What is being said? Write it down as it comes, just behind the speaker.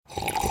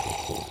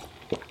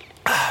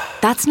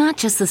That's not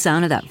just the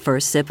sound of that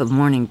first sip of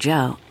Morning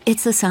Joe.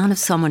 It's the sound of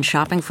someone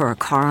shopping for a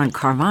car on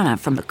Carvana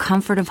from the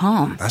comfort of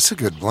home. That's a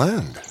good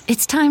blend.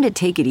 It's time to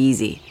take it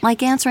easy,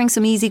 like answering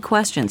some easy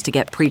questions to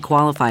get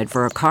pre-qualified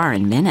for a car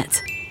in minutes.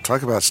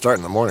 Talk about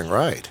starting the morning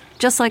right.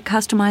 Just like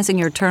customizing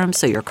your terms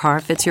so your car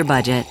fits your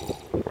budget.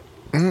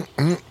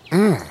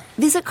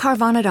 Visit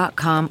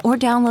Carvana.com or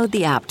download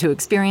the app to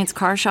experience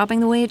car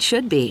shopping the way it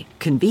should be.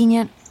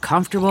 Convenient,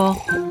 comfortable.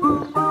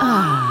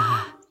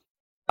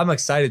 I'm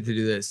excited to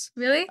do this.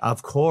 Really?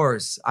 Of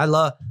course. I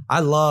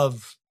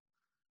love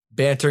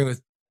bantering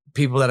with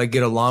people that I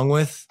get along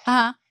with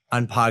on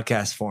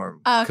podcast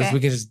form. Oh, because okay. we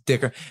can just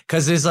dicker.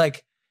 Because it's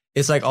like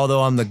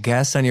although I'm the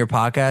guest on your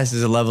podcast,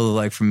 there's a level of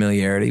like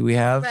familiarity we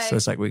have. Right. So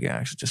it's like we can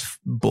actually just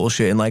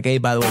bullshit and like, hey,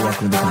 by the way,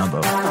 welcome to the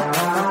combo.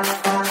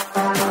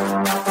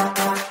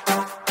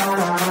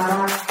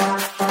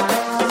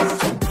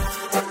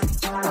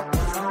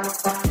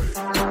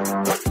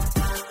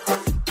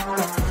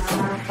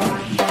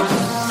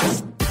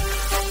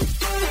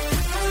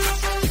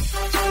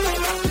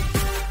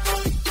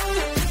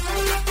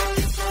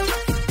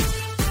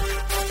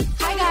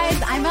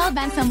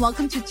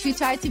 Welcome to Too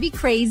Tired to Be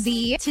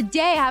Crazy.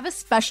 Today I have a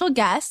special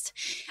guest.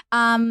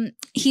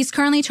 He's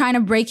currently trying to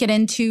break it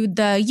into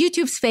the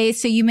YouTube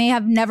space, so you may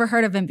have never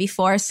heard of him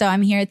before. So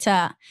I'm here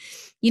to,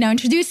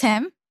 introduce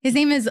him. His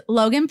name is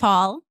Logan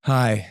Paul.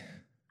 Hi.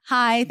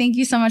 Hi. Thank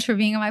you so much for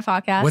being on my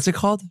podcast. What's it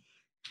called?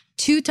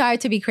 Too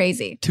Tired to Be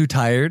Crazy. Too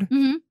tired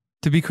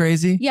to be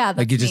crazy? Yeah. That's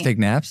like you just me. take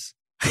naps?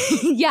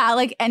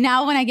 Yeah. And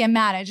now when I get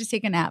mad, I just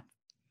take a nap.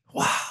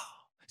 Wow.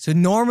 So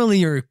normally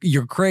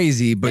you're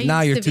crazy, but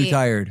now you're too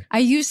tired. I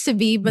used to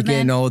be, but you're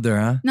getting older,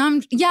 huh?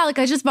 No,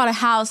 I just bought a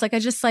house. I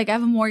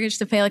have a mortgage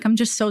to pay. I'm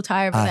just so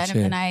tired of that. Shit.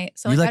 And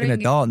you're like an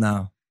adult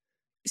now.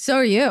 So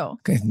are you.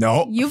 Okay,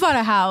 no. You bought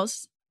a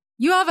house.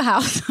 You have a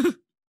house.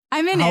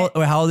 I'm in it.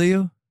 Wait, how old are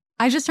you?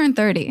 I just turned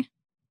 30.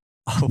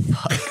 Oh,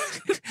 fuck.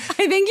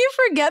 I think you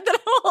forget that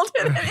I'm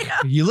older than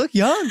you. You look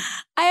young.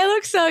 I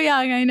look so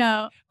young, I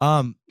know.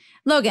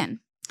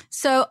 Logan.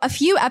 So a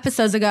few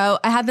episodes ago,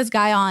 I had this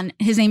guy on.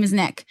 His name is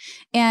Nick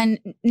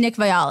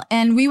Vial.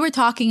 And we were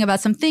talking about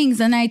some things.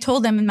 And I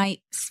told him in my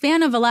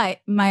span of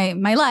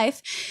my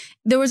life,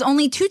 there was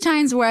only 2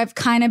 times where I've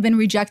kind of been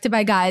rejected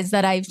by guys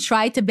that I've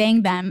tried to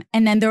bang them.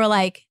 And then they were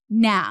like,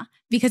 nah,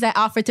 because I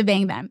offered to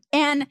bang them.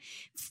 And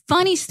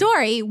funny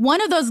story,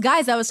 one of those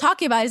guys I was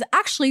talking about is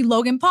actually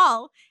Logan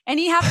Paul. And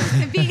he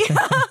happens to be,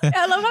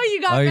 I love how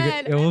you got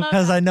mad.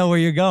 Because I know where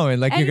you're going.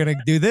 Like, you're going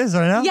to do this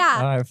right now? Yeah.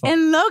 All right,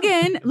 and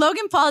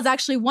Logan Paul is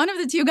actually one of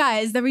the 2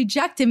 guys that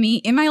rejected me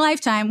in my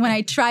lifetime when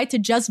I tried to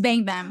just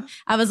bang them.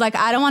 I was like,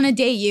 I don't want to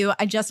date you.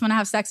 I just want to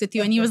have sex with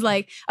you. And he was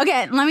like,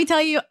 okay, let me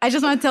tell you, I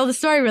just want to tell the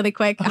story really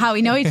quick, how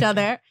we know each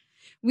other.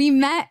 We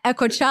met at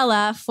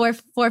Coachella 4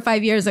 or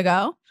 5 years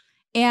ago.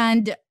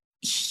 And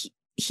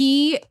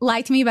he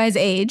liked me by his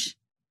age.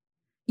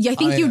 Yeah, I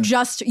think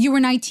you were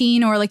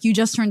 19 or like you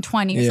just turned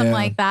 20 or something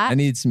like that. I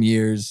need some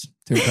years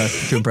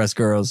to impress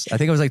girls. I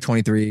think I was like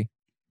 23.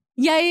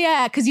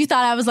 Yeah. Because you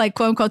thought I was like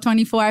quote unquote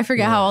 24. I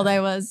forget how old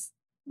I was.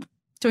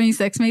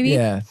 26 maybe.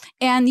 Yeah.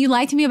 And you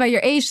lied to me about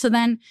your age. So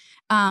then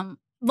I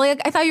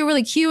thought you were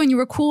really cute and you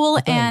were cool.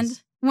 Oh, and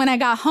when I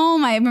got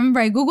home, I remember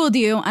I Googled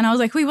you and I was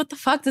like, wait, what the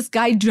fuck? This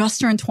guy just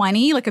turned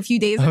 20 like a few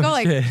days ago.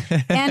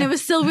 And it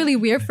was still really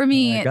weird for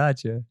me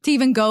to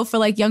even go for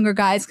like younger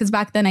guys. Cause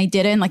back then I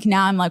didn't. Like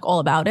now I'm like all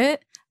about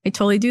it. I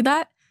totally do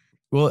that.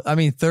 Well, I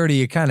mean, 30,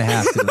 you kind of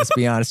have to, let's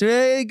be honest.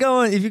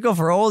 If you go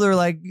for older,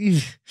 like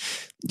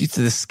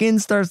the skin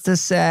starts to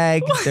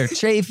sag, they're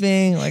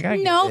chafing. Like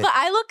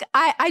but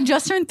I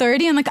just turned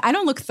 30 and like, I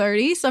don't look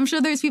 30. So I'm sure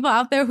there's people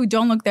out there who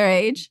don't look their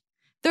age.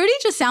 30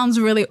 just sounds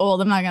really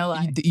old. I'm not going to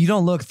lie. You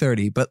don't look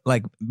 30, but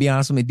like, be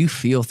honest with me, do you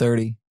feel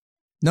 30?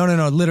 No.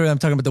 Literally, I'm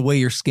talking about the way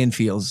your skin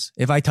feels.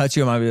 If I touch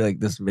you, I might be like,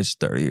 this bitch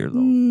 30 years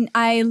old.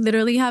 I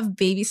literally have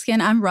baby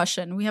skin. I'm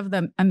Russian. We have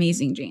the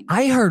amazing genes.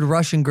 I heard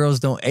Russian girls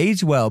don't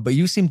age well, but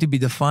you seem to be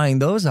defying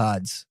those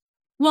odds.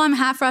 Well, I'm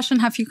half Russian,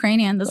 half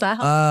Ukrainian. Does that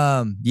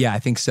help? Yeah, I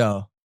think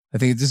so. I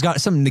think it's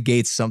got some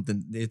negates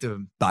something. They have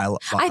to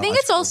I think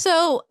it's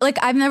also like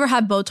I've never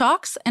had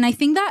Botox, and I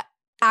think that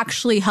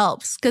actually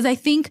helps because I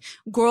think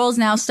girls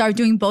now start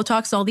doing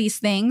Botox, all these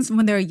things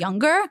when they're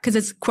younger because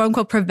it's quote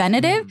unquote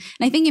preventative.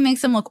 And I think it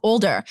makes them look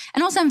older.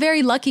 And also I'm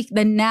very lucky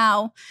that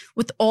now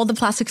with all the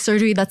plastic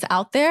surgery that's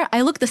out there,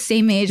 I look the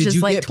same age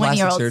as like 20-year-olds. Did you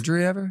get plastic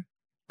surgery ever?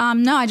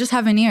 No, I just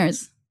have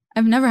veneers.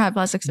 I've never had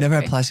plastic surgery.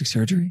 Never had plastic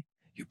surgery?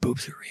 Your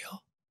boobs are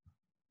real.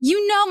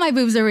 You know my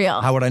boobs are real.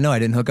 How would I know? I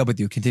didn't hook up with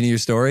you. Continue your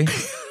story. Go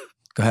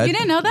ahead. You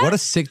didn't know that? What a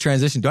sick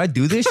transition. Do I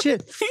do this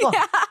shit? Fuck.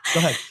 Yeah. Go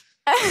ahead.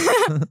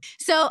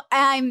 So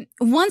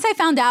once I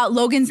found out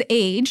Logan's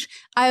age,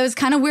 I was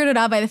kind of weirded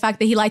out by the fact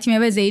that he lied to me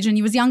about his age and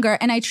he was younger.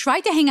 And I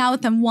tried to hang out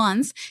with him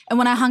once. And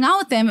when I hung out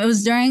with him, it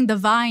was during the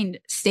Vine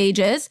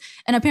stages.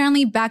 And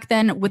apparently back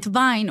then with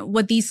Vine,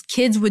 what these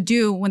kids would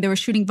do when they were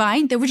shooting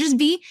Vine, they would just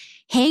be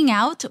hang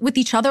out with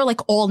each other like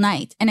all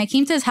night. And I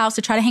came to his house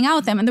to try to hang out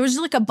with him. And there was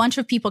just like a bunch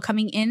of people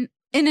coming in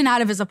in and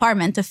out of his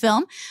apartment to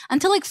film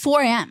until like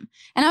 4 a.m.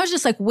 And I was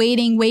just like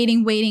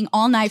waiting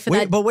all night for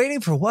that. But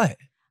waiting for what?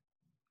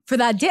 For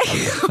that dick.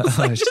 I was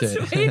like,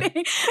 just waiting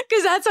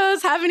because that's what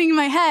was happening in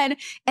my head.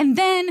 And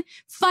then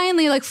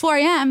finally, like 4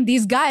 a.m.,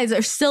 these guys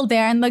are still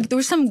there. And like there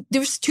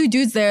was 2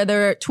 dudes there.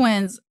 They're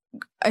twins.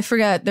 I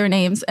forget their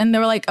names. And they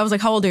were like, I was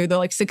like, how old are you? They're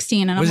like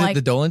 16. And was I'm it like,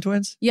 the Dolan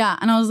twins? Yeah.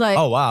 And I was like,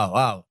 oh,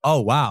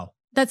 wow.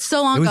 That's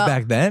so long ago. It was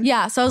back then?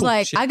 Yeah. So I was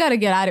like, shit. I got to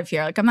get out of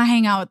here. Like, I'm not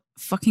hanging out with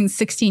fucking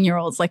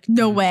 16-year-olds. Like,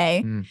 no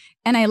way.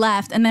 And I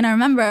left. And then I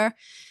remember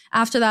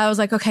after that, I was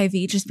like, okay,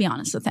 V, just be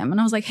honest with him.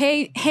 And I was like,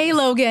 hey,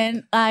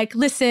 Logan, like,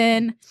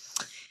 listen,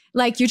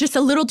 like, you're just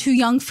a little too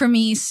young for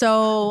me.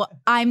 So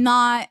I'm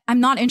not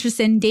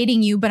interested in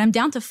dating you, but I'm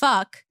down to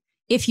fuck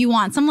if you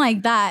want, something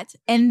like that.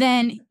 And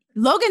then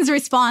Logan's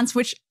response,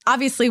 which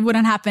obviously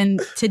wouldn't happen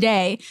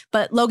today,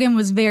 but Logan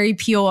was very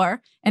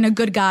pure and a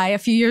good guy a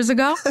few years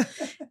ago.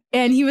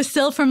 And he was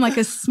still from like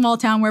a small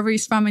town, wherever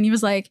he's from. And he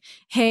was like,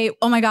 hey,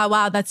 oh my God,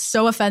 wow, that's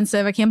so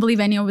offensive. I can't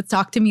believe anyone would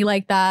talk to me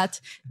like that.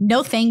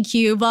 No, thank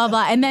you, blah,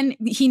 blah. And then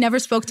he never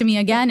spoke to me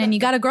again. And he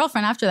got a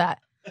girlfriend after that.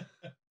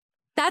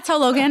 That's how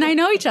Logan and I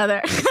know each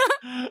other.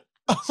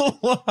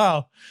 Oh,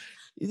 wow.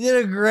 You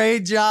did a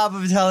great job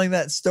of telling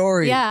that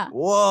story. Yeah.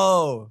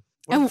 Whoa.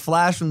 What a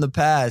flash from the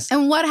past.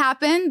 And what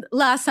happened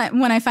last time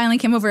when I finally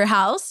came over your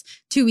house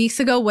 2 weeks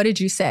ago? What did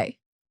you say?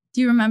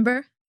 Do you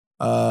remember?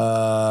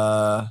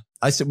 I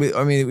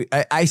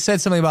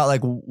said something about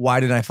like, why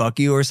didn't I fuck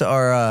you or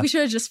we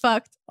should have just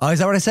fucked. Oh, is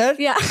that what I said?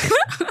 Yeah.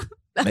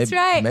 That's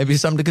right. Maybe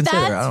something to consider.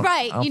 That's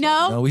right. You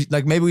know?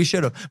 Maybe we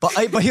should have.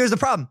 But here's the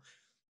problem.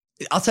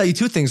 I'll tell you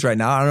 2 things right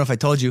now. I don't know if I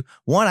told you.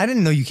 One, I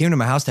didn't know you came to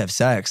my house to have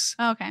sex.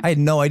 Oh, okay. I had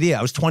no idea.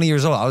 I was 20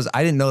 years old.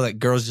 I didn't know that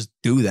girls just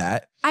do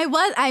that. My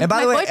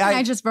boyfriend and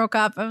I just broke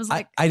up. I was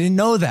like, I didn't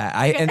know that.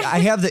 I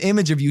have the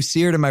image of you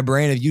seared in my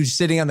brain of you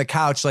sitting on the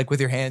couch, like with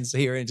your hands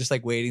here and just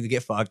like waiting to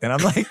get fucked. And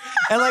I'm like,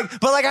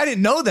 but I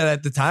didn't know that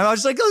at the time. I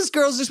was just like, oh, this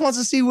girl just wants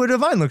to see what a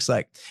vine looks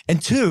like.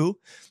 And 2,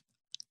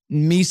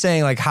 me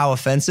saying like how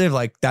offensive,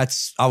 like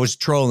I was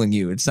trolling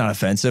you. It's not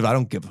offensive. I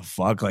don't give a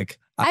fuck. Like,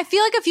 I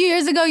feel like a few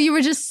years ago you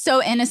were just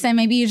so innocent.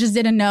 Maybe you just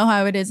didn't know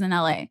how it is in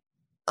LA.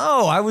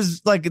 Oh, I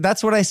was like,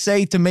 that's what I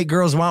say to make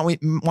girls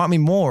want me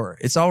more.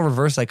 It's all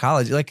reverse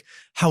psychology. Like,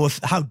 how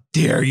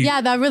dare you?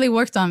 Yeah, that really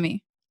worked on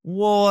me.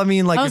 Well, I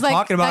mean, like, you're like,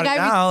 talking about it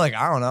now. Like,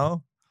 I don't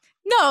know.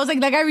 No, I was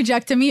like, that guy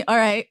rejected me. All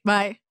right,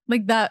 bye.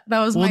 Like that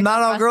was well, my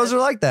not all process. girls are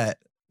like that.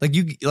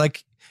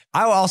 Like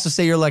I will also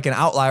say you're like an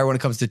outlier when it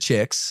comes to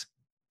chicks.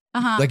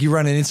 Uh-huh. Like you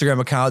run an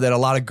Instagram account that a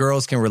lot of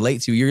girls can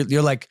relate to.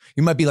 You're like,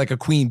 you might be like a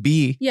queen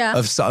bee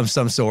of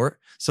some sort.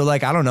 So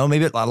like, I don't know,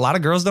 maybe a lot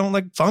of girls don't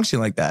like function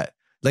like that.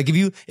 Like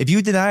if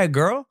you deny a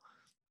girl,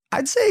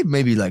 I'd say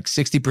maybe like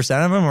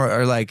 60% of them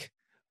are like,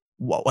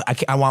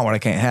 I want what I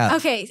can't have.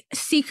 Okay,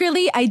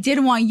 secretly, I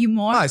did want you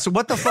more. All right, so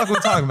what the fuck are we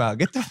talking about?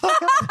 Get the fuck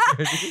out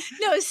of here.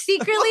 No,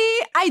 secretly,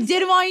 I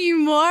did want you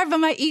more, but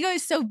my ego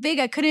is so big,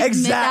 I couldn't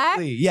admit that.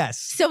 Exactly,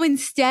 yes. So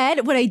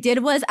instead, what I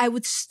did was I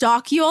would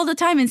stalk you all the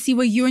time and see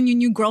what you and your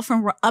new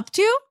girlfriend were up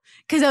to.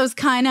 Because I was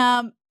kind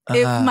of...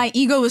 my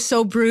ego was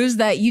so bruised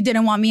that you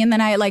didn't want me. And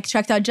then I like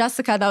checked out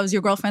Jessica. That was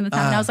your girlfriend at the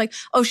time. And I was like,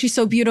 oh, she's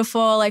so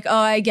beautiful. Like, oh,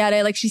 I get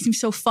it. Like, she seems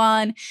so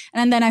fun.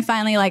 And then I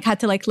finally like had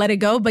to like let it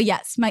go. But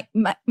yes, my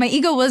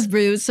ego was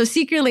bruised. So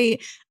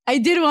secretly, I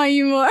did want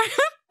you more.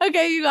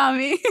 Okay, you got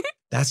me.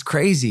 That's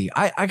crazy.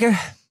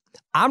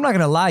 I'm not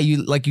gonna lie.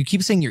 You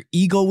keep saying your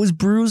ego was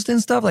bruised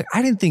and stuff. Like,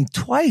 I didn't think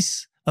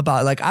twice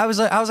about it. Like, I was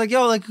like,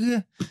 yo, like,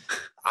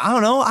 I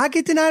don't know. I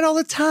get denied all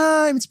the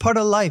time. It's part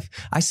of life.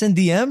 I send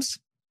DMs.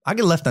 I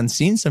get left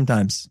unseen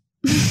sometimes.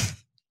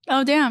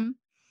 Oh, damn.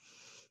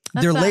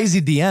 They're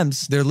lazy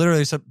DMs. They're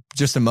literally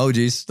just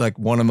emojis, like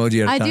one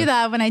emoji at a time. I do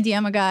that when I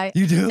DM a guy.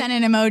 You do? Send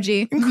an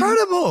emoji.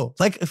 Incredible.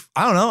 Like,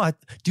 I don't know.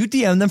 Do you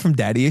DM them from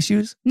daddy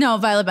issues? No,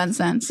 Violet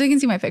Benson. So you can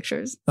see my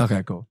pictures.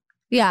 Okay, cool.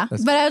 Yeah.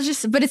 But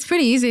it's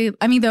pretty easy.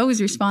 I mean, they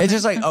always respond. It's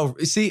just like, oh,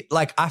 see,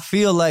 like, I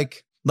feel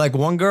like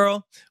one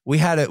girl, I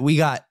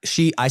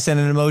sent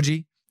an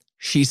emoji.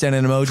 She sent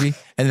an emoji,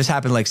 and this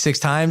happened like 6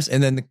 times,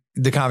 and then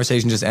the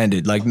conversation just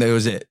ended. Like, that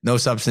was it. No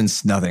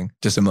substance, nothing.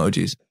 Just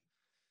emojis.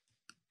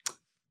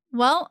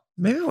 Well,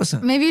 maybe it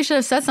wasn't. Maybe you should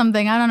have said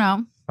something. I don't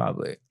know.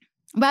 Probably.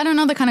 But I don't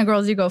know the kind of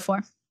girls you go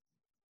for.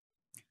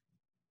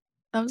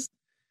 That was.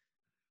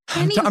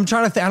 I'm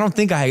trying to think. I don't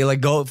think I like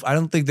go. I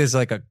don't think there's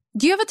like a.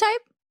 Do you have a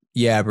type?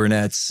 Yeah,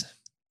 brunettes.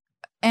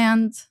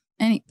 And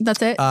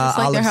that's it? Just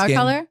like their hair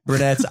color?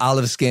 Brunettes,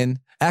 olive skin.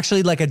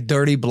 Actually, like a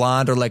dirty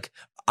blonde or like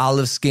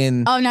olive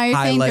skin. Oh, now you're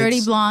saying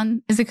dirty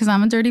blonde. Is it because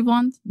I'm a dirty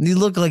blonde? You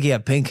look like you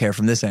have pink hair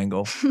from this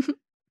angle.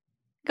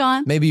 Go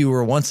on. Maybe you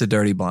were once a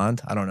dirty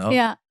blonde. I don't know.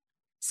 Yeah.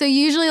 So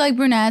usually like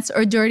brunettes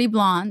or dirty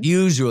blonde.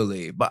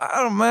 Usually. But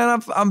I don't,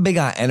 man, I'm big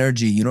on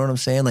energy. You know what I'm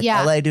saying? Like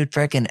LA, dude,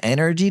 freaking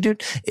energy,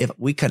 dude.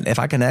 If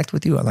I connect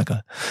with you on like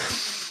a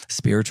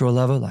spiritual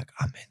level, like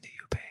I'm into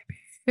you, baby.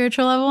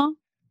 Spiritual level?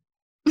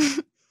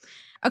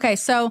 Okay,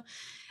 so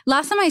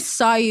last time I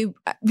saw you,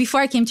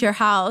 before I came to your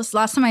house,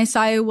 last time I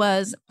saw you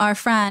was our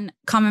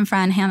common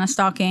friend, Hannah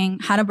Stocking,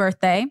 had a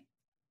birthday.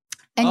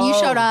 And you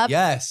showed up.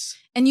 Yes.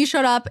 And you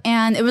showed up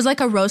and it was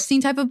like a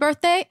roasting type of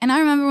birthday. And I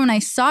remember when I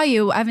saw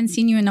you, I haven't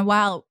seen you in a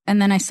while. And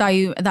then I saw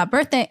you at that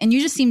birthday and you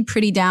just seemed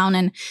pretty down.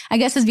 And I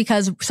guess it's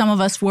because some of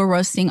us were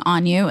roasting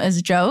on you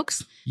as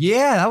jokes.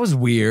 Yeah, that was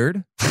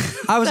weird.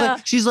 I was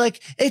like, she's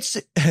like,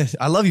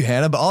 I love you,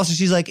 Hannah. But also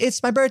she's like,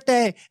 it's my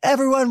birthday.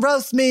 Everyone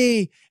roast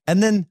me.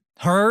 And then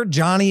her,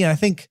 Johnny, and I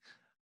think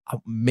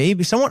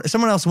maybe someone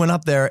else went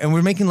up there and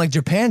we're making like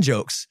Japan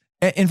jokes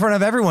in front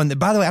of everyone.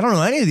 By the way, I don't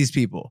know any of these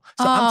people.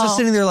 So I'm just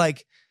sitting there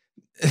like,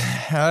 I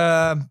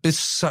thought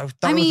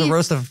it was a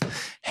roast of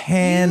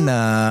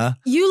Hannah.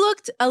 You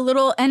looked a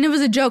little, and it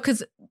was a joke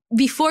because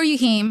before you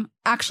came,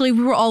 actually,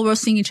 we were all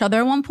roasting each other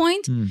at one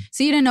point.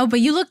 So you didn't know, but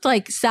you looked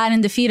like sad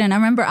and defeated. And I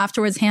remember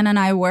afterwards, Hannah and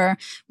I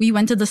we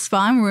went to the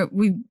spa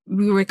and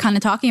we were kind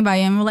of talking about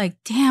you and we're like,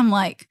 damn,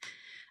 like,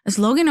 is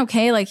Logan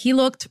okay? Like, he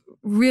looked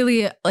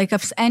really like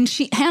upset. And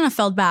Hannah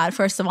felt bad,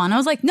 first of all. And I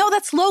was like, no,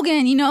 that's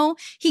Logan. You know,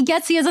 he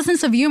has a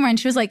sense of humor. And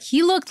she was like,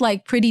 he looked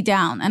like pretty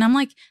down. And I'm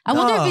like, I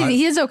wonder if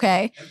he is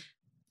okay.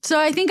 So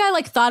I think I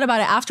like thought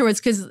about it afterwards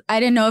because I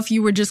didn't know if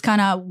you were just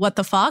kind of what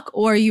the fuck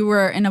or you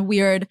were in a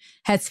weird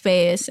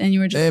headspace and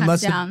you were just kind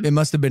of down. It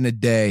must have been a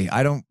day.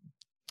 I don't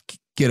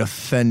get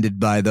offended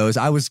by those.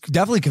 I was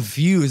definitely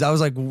confused. I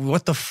was like,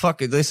 what the fuck?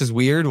 This is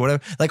weird.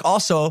 Whatever. Like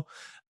also,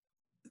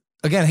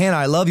 again, Hannah,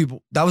 I love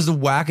you. That was the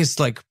wackest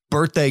like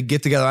birthday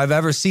get together I've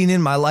ever seen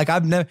in my life.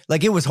 I've never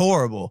like it was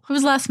horrible. It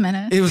was last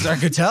minute. It was. I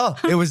could tell.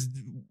 It was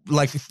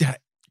like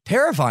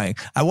terrifying.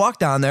 I walked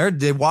down there.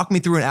 They walked me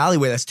through an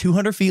alleyway that's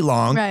 200 feet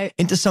long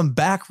into some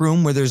back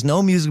room where there's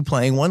no music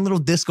playing. One little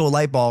disco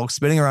light bulb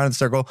spinning around in a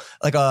circle,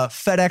 like a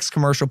FedEx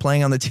commercial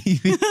playing on the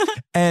TV.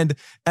 And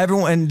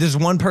there's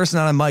one person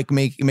on a mic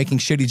making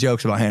shitty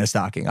jokes about Hannah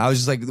Stocking. I was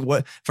just like,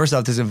 what? First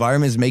off, this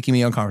environment is making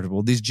me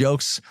uncomfortable. These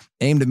jokes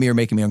aimed at me are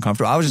making me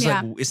uncomfortable. I was just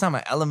like, it's not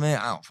my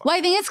element. I don't fuck. Well,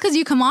 I think it's because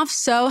you come off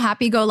so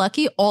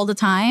happy-go-lucky all the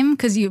time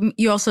because you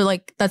also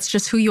like, that's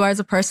just who you are as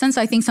a person.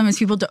 So I think sometimes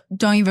people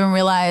don't even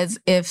realize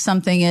if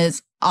something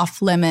is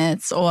off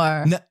limits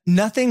or...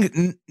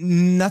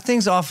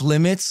 Nothing's off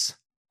limits.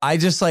 I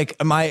just like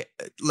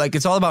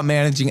it's all about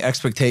managing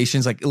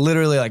expectations. Like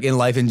literally like in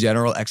life in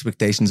general,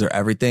 expectations are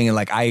everything. And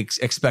like I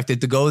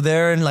expected to go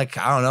there and like,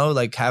 I don't know,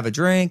 like have a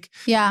drink,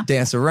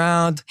 dance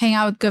around, hang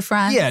out with good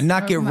friends. Yeah.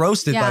 Not get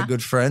roasted by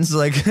good friends.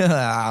 Like,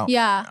 I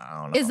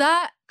don't know. Is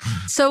that,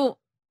 so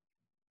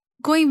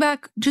going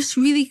back just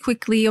really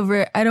quickly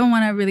over, I don't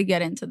want to really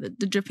get into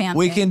the Japan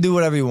We thing. can do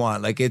whatever you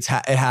want. Like it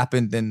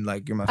happened and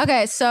like you're my friend.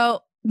 Okay.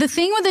 So the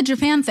thing with the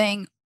Japan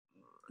thing.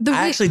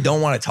 I actually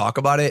don't want to talk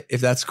about it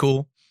if that's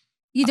cool.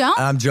 You don't?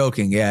 I'm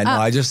joking. Yeah, no,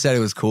 I just said it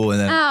was cool. And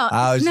then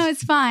I was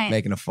it's fine.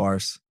 Making a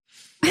farce.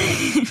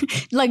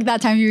 Like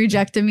that time you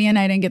rejected me and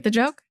I didn't get the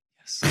joke?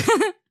 Yes.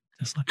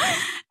 Just like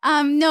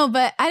no,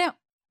 but I don't,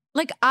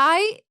 like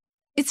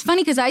it's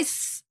funny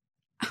because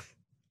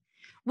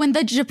when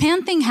the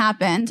Japan thing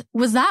happened,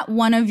 was that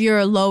one of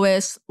your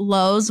lowest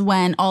lows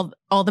when all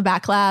the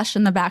backlash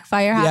and the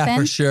backfire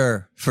happened?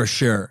 Yeah, for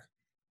sure.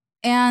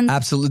 And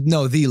absolutely,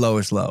 no, the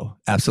lowest low.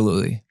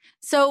 Absolutely.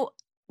 So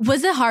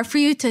was it hard for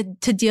you to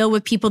deal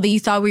with people that you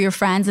thought were your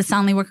friends that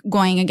suddenly were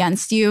going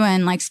against you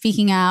and like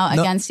speaking out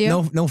against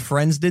you? No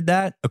friends did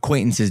that.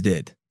 Acquaintances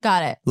did.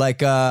 Got it. Like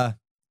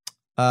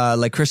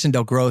Christian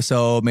Del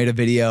Grosso made a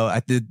video.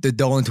 The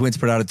Dolan twins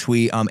put out a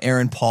tweet.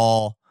 Aaron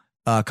Paul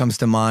comes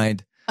to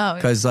mind. Oh,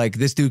 because like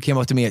this dude came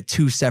up to me at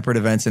 2 separate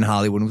events in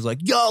Hollywood and was like,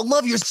 "Yo,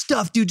 love your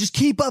stuff, dude. Just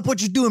keep up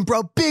what you're doing,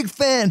 bro. Big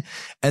fan."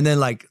 And then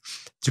like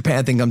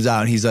Japan thing comes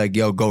out and he's like,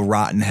 "Yo, go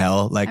rot in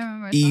hell." Like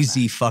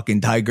easy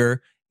fucking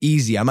tiger.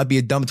 Easy. I might be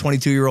a dumb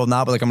 22-year-old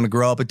now, but like I'm going to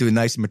grow up into a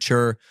nice,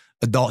 mature,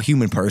 adult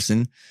human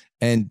person.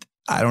 And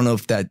I don't know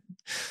if that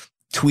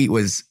tweet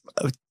was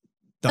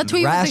done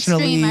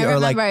rationally or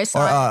like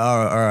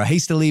or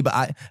hastily, but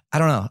I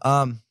don't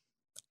know.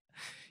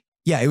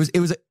 Yeah, it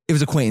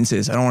was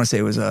acquaintances. I don't want to say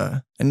it was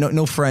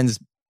no friends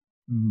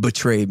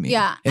betrayed me.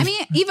 Yeah, I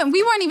mean, even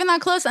we weren't even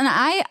that close, and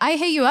I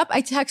hit you up.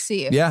 I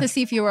texted you to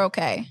see if you were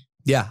okay.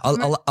 Yeah,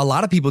 a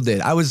lot of people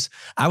did. I was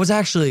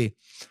actually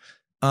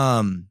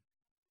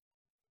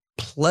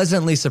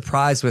pleasantly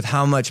surprised with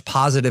how much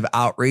positive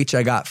outreach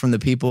I got from the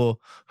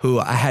people who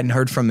I hadn't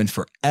heard from in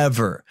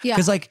forever. Yeah.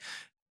 Because like,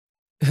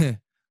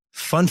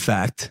 fun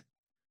fact,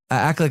 I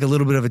act like a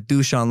little bit of a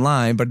douche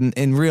online, but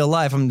in real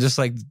life, I'm just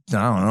like, I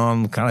don't know,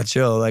 I'm kind of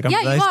chill. Like, I'm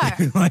nice you are.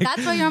 dude. Like,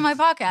 that's why you're on my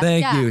podcast.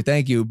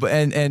 Thank you. But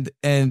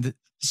and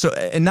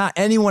not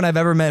anyone I've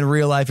ever met in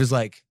real life is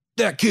like,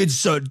 that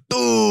kid's a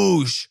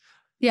douche.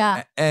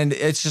 Yeah. And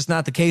it's just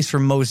not the case for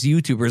most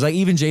YouTubers. Like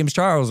even James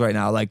Charles right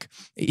now, like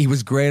he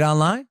was great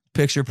online.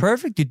 Picture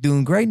perfect. You're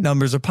doing great.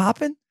 Numbers are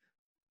popping.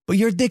 But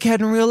you're a dickhead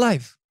in real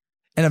life.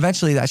 And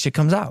eventually that shit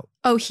comes out.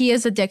 Oh, he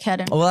is a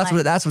dickhead.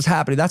 That's what's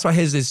happening. That's why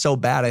his is so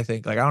bad, I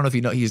think. Like, I don't know if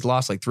you know, he's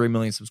lost like 3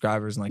 million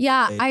subscribers. And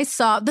I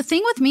saw. The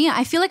thing with me,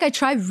 I feel like I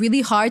try really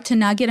hard to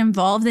not get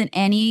involved in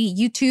any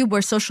YouTube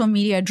or social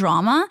media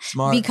drama.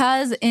 Smart.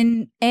 Because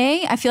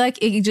I feel like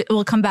it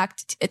will come back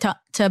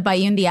to bite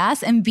you in the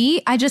ass. And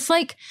B,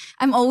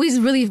 I'm always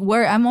really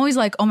worried. I'm always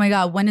like, oh my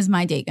God, when is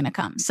my day going to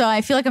come? So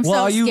I feel like I'm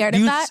so scared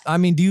of that. I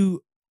mean,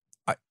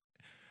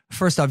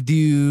 first off, do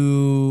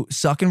you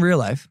suck in real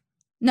life?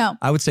 No.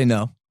 I would say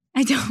no.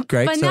 I don't.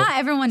 Great. But not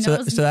everyone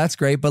knows. So that's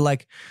great. But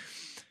like,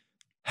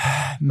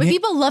 but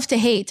people love to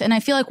hate. And I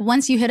feel like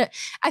once you hit it,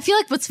 I feel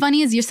like what's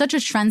funny is you're such a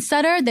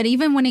trendsetter that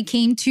even when it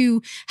came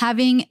to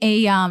having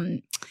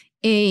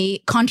a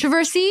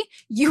controversy,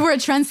 you were a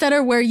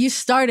trendsetter where you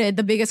started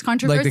the biggest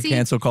controversy. Like the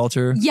cancel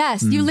culture?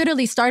 Yes, you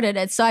literally started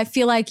it. So I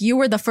feel like you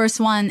were the first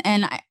one,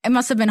 and it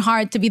must have been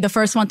hard to be the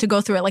first one to go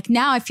through it. Like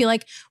now I feel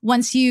like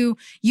once you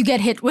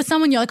get hit with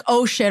someone, you're like,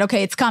 oh shit,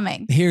 okay, it's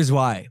coming. Here's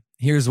why.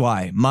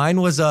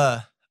 Mine was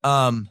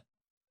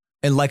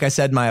and like I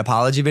said in my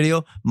apology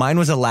video, mine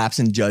was a lapse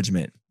in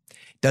judgment.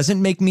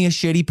 Doesn't make me a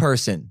shitty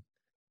person.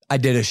 I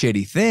did a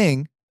shitty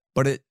thing,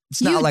 but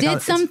it's not like... You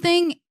did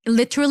something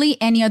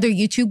literally any other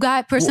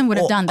YouTube person would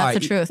have done. That's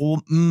the truth.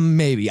 Well,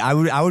 maybe. I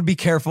would be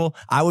careful.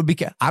 I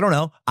don't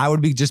know. I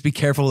would just be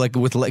careful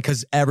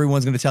because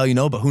everyone's going to tell you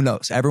no, but who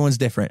knows? Everyone's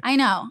different. I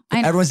know.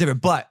 Everyone's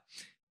different. But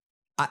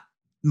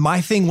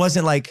my thing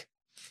wasn't like,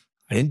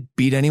 I didn't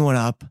beat anyone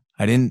up.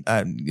 I didn't,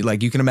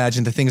 like you can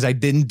imagine the things I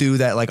didn't do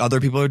that like other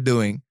people are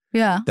doing.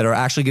 Yeah. That are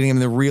actually getting them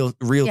in the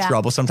real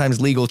trouble, sometimes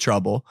legal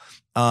trouble.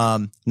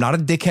 Not a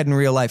dickhead in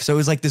real life. So it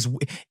was like this,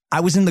 I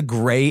was in the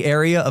gray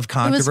area of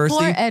controversy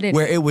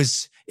where it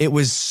was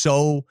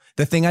so,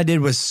 the thing I did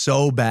was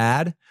so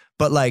bad,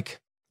 but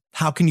like,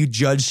 how can you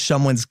judge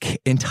someone's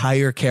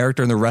entire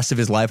character and the rest of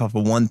his life off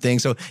of one thing?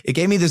 So it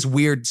gave me this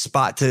weird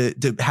spot to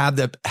have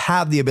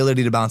the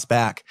ability to bounce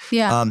back.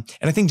 Yeah. And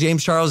I think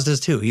James Charles does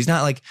too. He's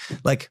not like.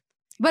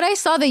 But I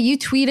saw that you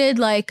tweeted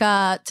like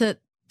to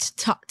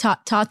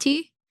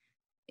Tati.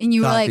 And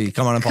you were like,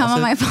 come on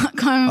my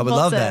I would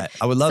love that.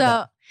 I would love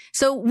that.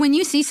 So when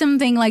you see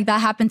something like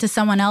that happen to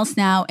someone else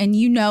now, and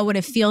you know what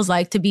it feels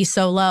like to be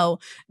so low,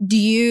 do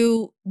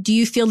you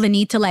feel the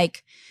need to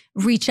like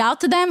reach out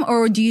to them,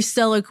 or would you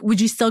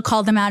still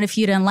call them out if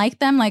you didn't like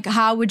them? Like,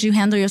 how would you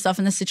handle yourself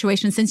in this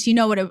situation since you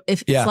know what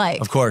it's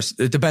like? Of course.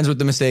 It depends what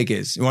the mistake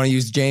is. You want to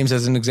use James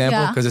as an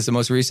example because it's the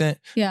most recent?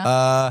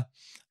 Yeah.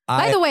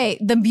 By the way,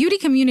 the beauty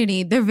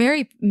community, they're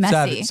very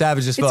messy.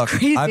 Savage as fuck.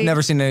 Crazy. I've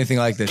never seen anything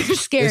like this. They're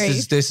scary.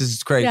 This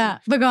is crazy. Yeah,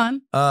 but go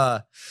on.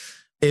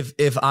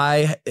 If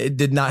I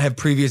did not have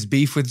previous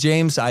beef with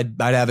James, I'd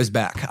have his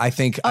back. I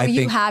think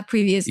you had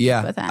previous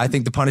beef with him. I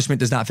think the punishment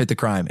does not fit the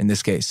crime in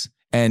this case.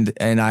 And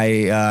I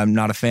am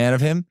not a fan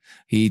of him.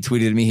 He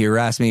tweeted me, he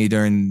harassed me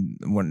during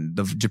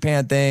the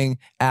Japan thing,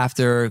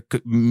 after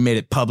made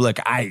it public.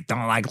 I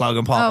don't like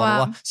Logan Paul,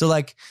 blah, blah. So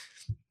like,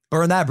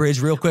 burn that bridge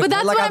real quick. But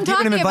that's like what I'm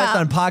giving him advice about.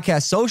 on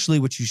podcast socially,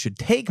 which you should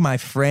take, my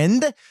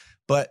friend.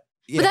 But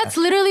that's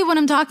literally what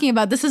I'm talking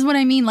about. This is what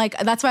I mean. Like,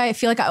 that's why I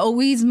feel like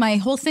my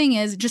whole thing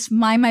is just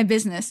mind my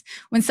business.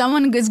 When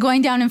someone is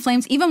going down in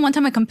flames, even one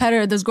time a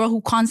competitor, this girl who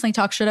constantly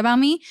talks shit about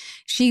me,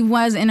 she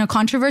was in a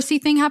controversy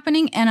thing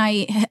happening, and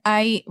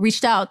I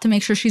reached out to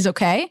make sure she's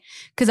okay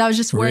because I was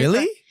just worried.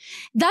 Really?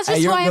 That's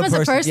just who I am as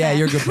a person. Yeah,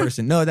 you're a good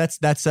person. No,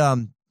 that's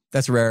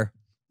rare.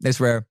 It's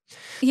rare.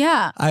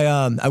 Yeah.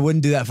 I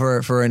wouldn't do that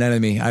for an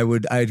enemy.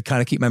 I'd kind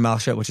of keep my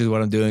mouth shut, which is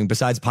what I'm doing.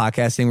 Besides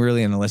podcasting,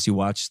 really, and unless you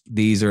watch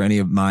these or any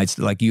of mine,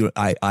 like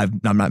I'm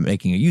not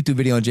making a YouTube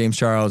video on James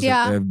Charles.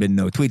 Yeah. There have been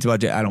no tweets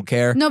about it. I don't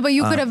care. No, but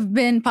you could have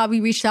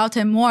probably reached out to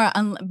him more.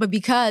 But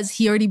because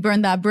he already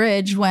burned that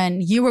bridge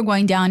when you were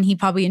going down, he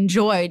probably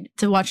enjoyed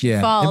to watch you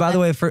fall. And by the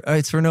way,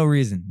 it's for no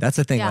reason. That's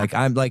the thing. Yeah. Like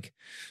I'm like,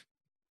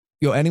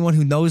 anyone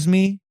who knows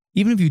me,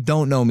 even if you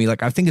don't know me,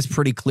 like I think it's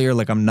pretty clear.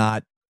 Like I'm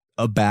not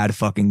a bad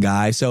fucking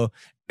guy. So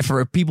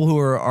for people who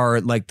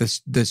are like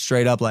the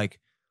straight up like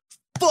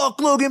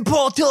fuck Logan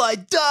Paul till I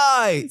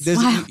die,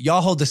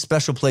 y'all hold a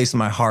special place in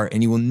my heart,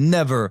 and you will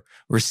never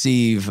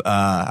receive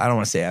I don't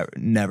want to say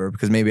never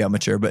because maybe I'm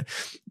mature, but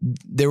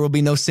there will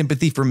be no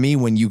sympathy for me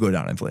when you go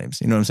down in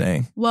flames. You know what I'm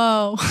saying?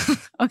 Whoa.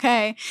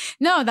 Okay.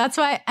 No, that's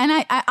why. And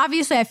I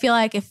obviously I feel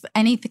like if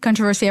any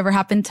controversy ever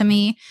happened to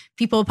me,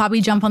 people would probably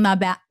jump on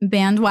that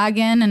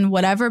bandwagon and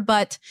whatever.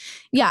 But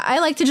yeah, I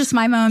like to just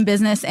mind my own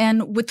business.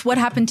 And with what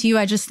happened to you,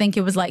 I just think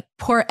it was like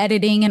poor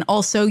editing. And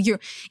also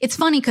it's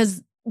funny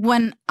because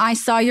when I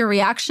saw your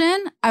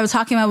reaction, I was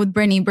talking about with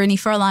Brittany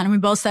Furlan, and we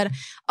both said,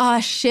 oh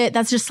shit,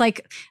 that's just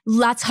like,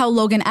 that's how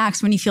Logan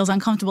acts when he feels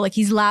uncomfortable. Like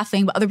he's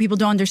laughing, but other people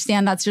don't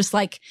understand. That's just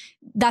like,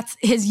 that's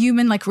his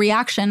human like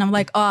reaction. I'm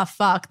like, oh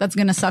fuck, that's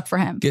going to suck for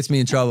him. Gets me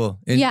in trouble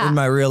in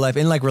my real life,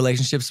 in like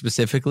relationships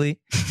specifically.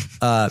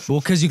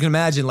 Well, cause you can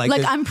imagine like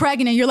I'm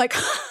pregnant. You're like,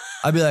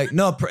 I'd be like,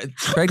 no,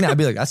 pregnant. I'd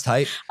be like, that's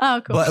tight.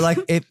 Oh, cool. But like,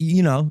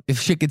 if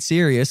shit gets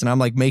serious and I'm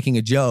like making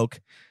a joke,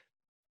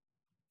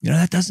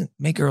 that doesn't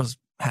make girls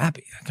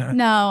happy.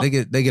 No,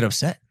 they get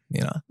upset.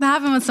 you know.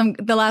 That happened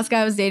with the last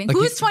guy I was dating, Like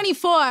who's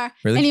 24.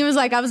 Really? And he was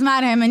like, I was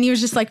mad at him and he was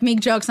just like, make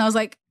jokes. And I was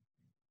like,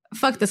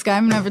 fuck this guy.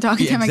 I'm never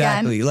talking to him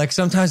exactly. again. Like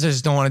sometimes I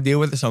just don't want to deal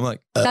with it. So I'm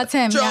like, that's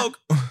him. Joke.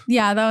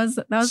 Yeah,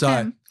 that was Sorry.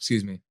 him.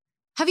 Excuse me.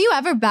 Have you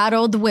ever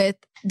battled with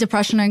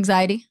depression or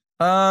anxiety?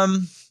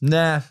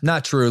 Nah,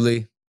 not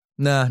truly.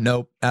 Nah,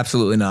 nope,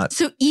 absolutely not.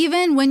 So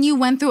even when you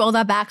went through all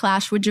that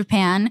backlash with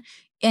Japan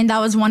and that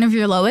was one of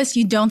your lowest,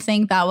 you don't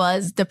think that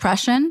was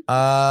depression?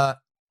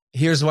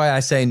 Here's why I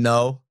say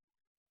no.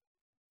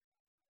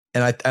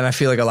 And I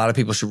feel like a lot of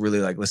people should really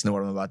like listen to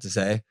what I'm about to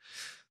say.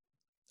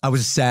 I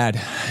was sad.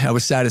 I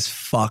was sad as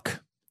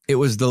fuck. It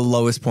was the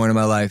lowest point of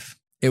my life.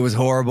 It was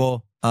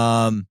horrible.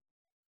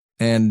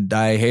 And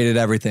I hated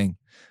everything.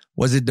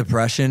 Was it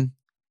depression?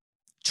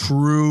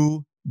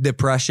 True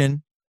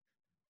depression?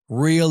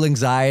 Real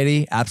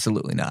anxiety?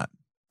 Absolutely not.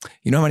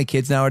 You know how many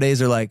kids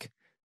nowadays are like,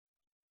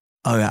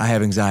 oh, I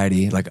have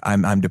anxiety. Like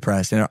I'm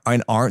depressed. And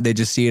aren't they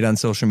just see it on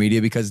social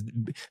media because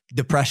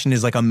depression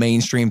is like a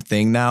mainstream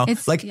thing now.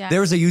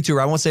 There was a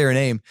YouTuber, I won't say her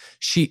name.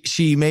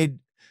 She made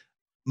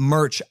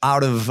merch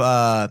out of,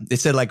 it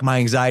said like my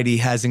anxiety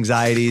has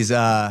anxieties,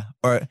 and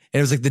it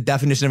was like the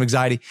definition of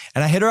anxiety.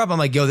 And I hit her up. I'm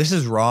like, yo, this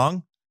is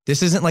wrong.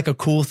 This isn't like a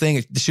cool thing.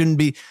 It shouldn't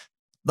be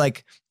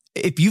like,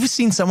 if you've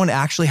seen someone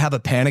actually have a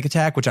panic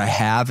attack, which I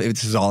have,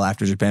 this is all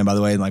after Japan, by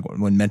the way, and like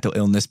when mental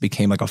illness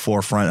became like a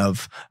forefront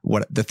of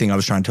what the thing I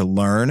was trying to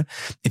learn.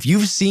 If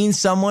you've seen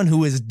someone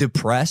who is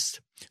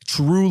depressed,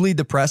 truly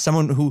depressed,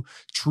 someone who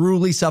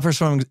truly suffers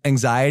from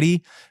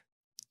anxiety,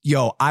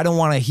 yo, I don't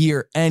want to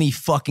hear any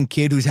fucking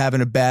kid who's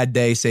having a bad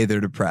day say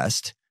they're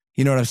depressed.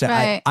 You know what I'm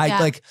saying?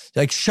 Right,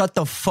 like shut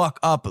the fuck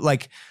up.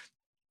 Like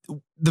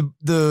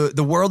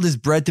the world is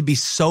bred to be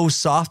so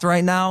soft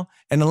right now.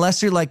 And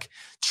unless you're like,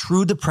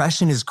 true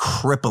depression is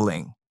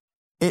crippling.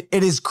 It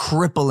is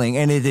crippling,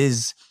 and it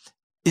is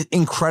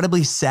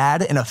incredibly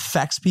sad and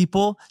affects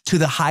people to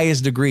the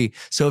highest degree.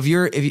 So if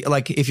your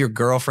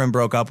girlfriend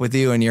broke up with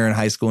you and you're in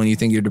high school and you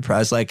think you're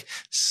depressed, like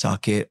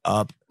suck it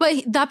up.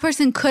 But that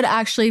person could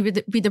actually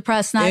be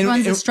depressed. Not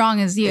everyone's as strong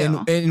as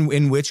you.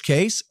 In which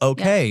case,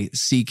 okay,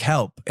 seek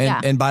help.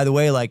 And by the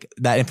way, like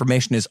that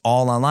information is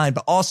all online.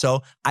 But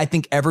also, I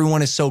think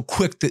everyone is so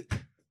quick to,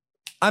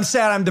 I'm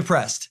sad, I'm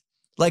depressed.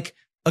 Like,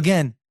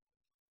 again,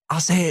 I'll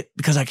say it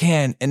because I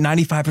can. And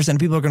 95% of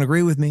people are going to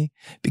agree with me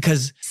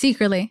because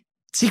Secretly,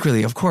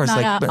 of course.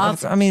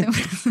 I mean,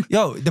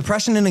 yo,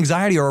 depression and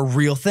anxiety are a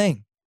real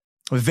thing.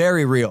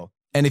 Very real.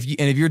 And if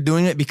you're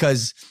doing it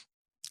because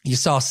you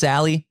saw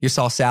Sally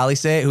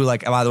say it, who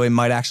like, by the way,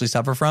 might actually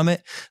suffer from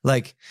it.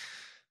 Like,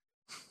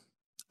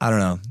 I don't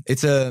know.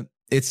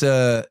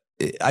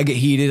 I get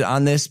heated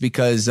on this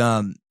because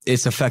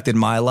it's affected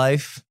my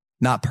life,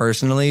 not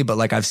personally, but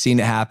like I've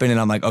seen it happen and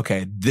I'm like,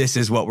 okay, this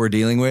is what we're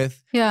dealing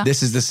with. Yeah.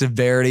 This is the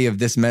severity of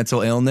this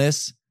mental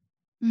illness.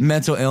 Mm-hmm.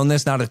 Mental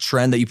illness, not a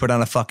trend that you put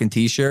on a fucking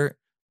t-shirt.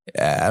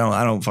 I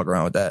don't fuck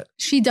around with that.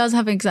 She does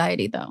have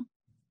anxiety though.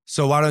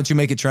 So why don't you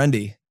make it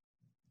trendy?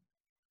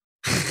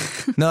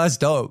 No, that's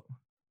dope.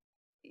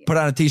 Put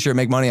on a t-shirt,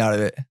 make money out of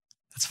it.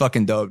 That's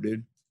fucking dope,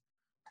 dude.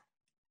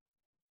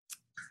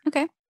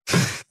 Okay.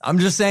 I'm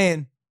just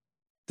saying.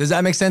 Does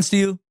that make sense to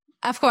you?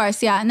 Of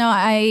course, yeah. No,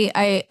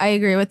 I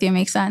agree with you. It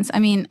makes sense. I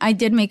mean, I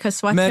did make a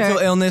sweatshirt. Mental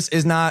illness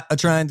is not a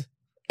trend.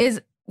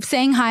 Is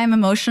saying hi, I'm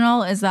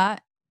emotional, is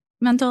that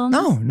mental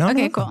illness? No.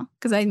 Okay, cool.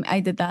 Because I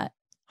did that.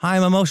 Hi,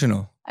 I'm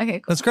emotional. Okay,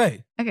 cool. That's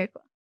great. Okay,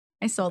 cool.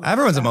 I sold that.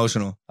 Everyone's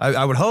emotional.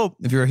 I would hope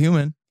if you're a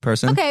human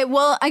person. Okay,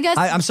 well, I guess.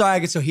 I'm sorry I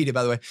get so heated,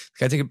 by the way.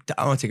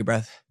 I want to take a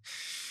breath.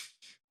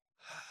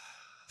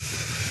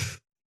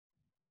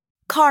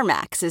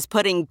 CarMax is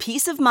putting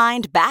peace of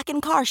mind back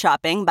in car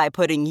shopping by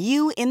putting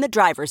you in the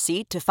driver's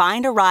seat to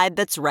find a ride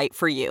that's right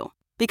for you.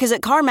 Because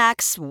at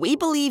CarMax, we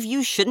believe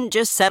you shouldn't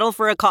just settle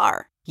for a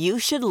car. You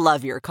should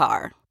love your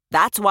car.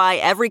 That's why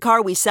every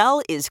car we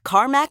sell is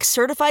CarMax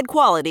certified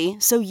quality,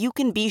 so you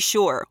can be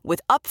sure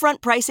with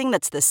upfront pricing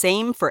that's the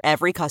same for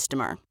every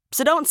customer.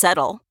 So don't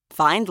settle.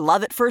 Find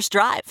love at first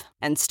drive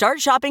and start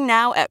shopping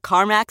now at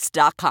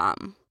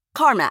CarMax.com.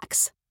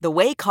 CarMax, the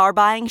way car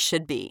buying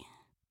should be.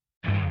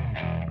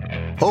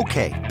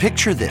 Okay,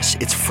 picture this.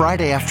 It's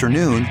Friday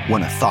afternoon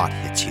when a thought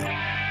hits you.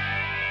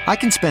 I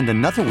can spend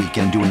another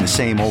weekend doing the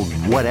same old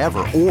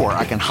whatever, or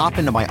I can hop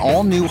into my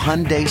all-new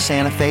Hyundai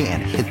Santa Fe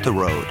and hit the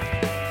road.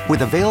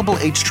 With available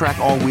H-Track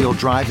all-wheel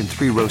drive and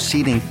 3-row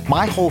seating,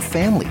 my whole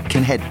family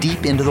can head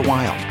deep into the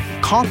wild.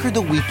 Conquer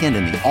the weekend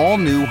in the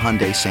all-new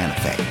Hyundai Santa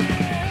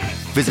Fe.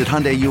 Visit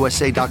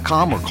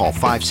HyundaiUSA.com or call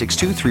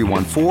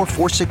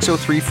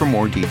 562-314-4603 for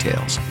more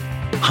details.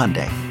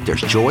 Hyundai,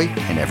 there's joy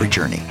in every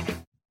journey.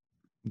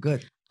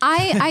 Good.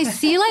 I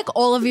see like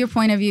all of your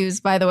point of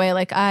views, by the way.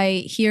 Like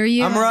I hear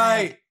you. I'm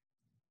right.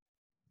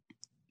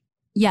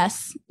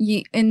 Yes.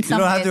 You don't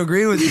have to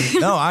agree with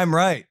me. No, I'm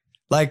right.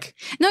 Like,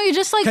 no, you're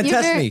just like,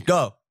 contest me.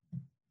 Go.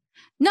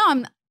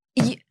 No,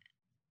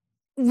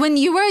 when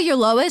you were at your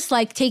lowest,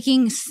 like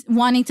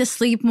wanting to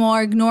sleep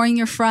more, ignoring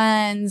your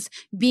friends,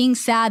 being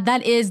sad,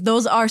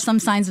 those are some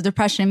signs of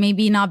depression.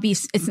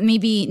 It's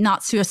maybe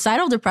not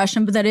suicidal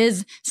depression, but that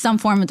is some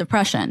form of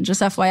depression.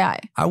 Just FYI.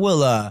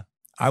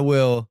 I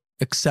will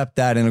accept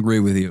that and agree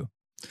with you.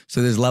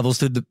 So there's levels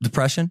to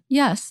depression?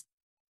 Yes.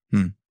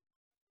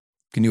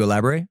 Can you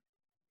elaborate?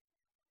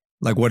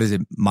 Like, what is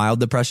it? Mild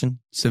depression?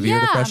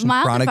 Severe depression?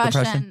 Mild Chronic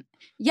depression?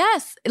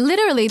 Yes,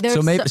 literally.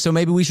 So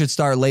maybe we should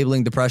start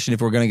labeling depression if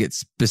we're going to get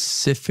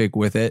specific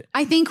with it.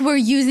 I think we're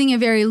using it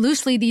very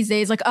loosely these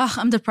days. Like, oh,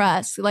 I'm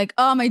depressed. Like,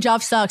 oh, my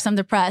job sucks. I'm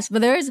depressed.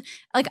 But there's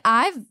like,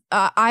 I've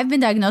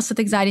been diagnosed with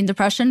anxiety and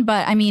depression,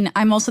 but I mean,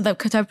 I'm also the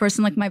type of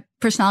person, like my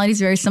personality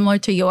is very similar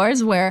to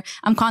yours, where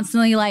I'm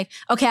constantly like,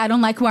 okay, I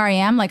don't like where I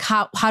am. Like,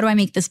 how do I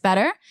make this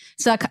better?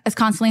 So that's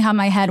constantly how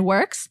my head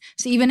works.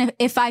 So even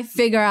if I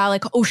figure out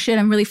like, oh shit,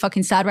 I'm really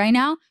fucking sad right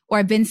now, or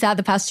I've been sad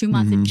the past 2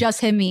 months, it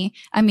just hit me,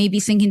 I may be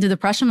sinking into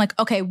depression. I'm like,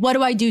 okay, what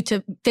do I do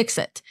to fix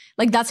it?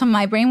 Like, that's how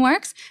my brain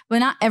works. But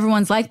not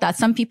everyone's like that.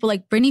 Some people,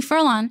 like Brittany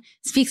Furlan,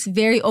 speaks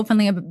very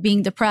openly about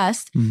being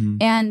depressed.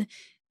 And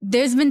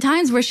there's been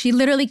times where she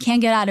literally can't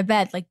get out of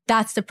bed. Like,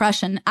 that's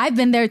depression. I've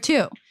been there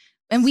too.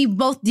 And we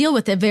both deal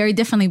with it very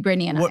differently,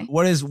 Brittany and I.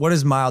 What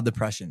does mild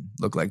depression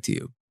look like to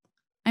you?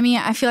 I mean,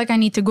 I feel like I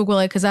need to Google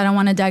it because I don't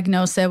want to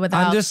diagnose it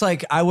without. I'm just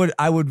like, I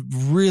would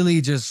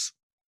really just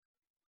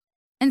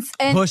and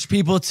push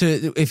people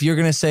to, if you're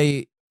going to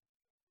say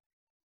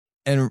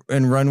and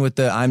run with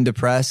the I'm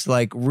depressed,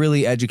 like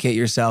really educate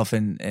yourself.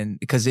 And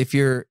because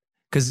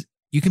because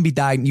you can be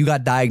you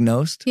got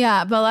diagnosed.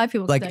 Yeah, but a lot of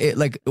people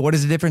like what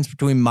is the difference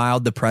between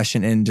mild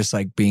depression and just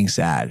like being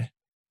sad?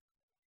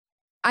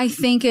 I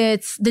think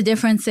the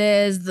difference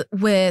is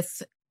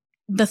with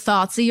the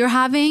thoughts that you're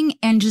having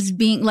and just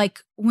being like,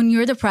 when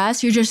you're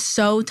depressed, you're just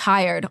so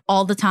tired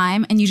all the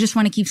time and you just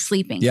want to keep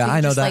sleeping. Yeah, so I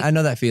know that. Like, I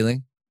know that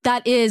feeling.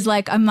 That is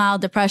like a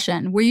mild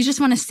depression where you just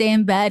want to stay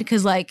in bed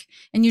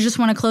and you just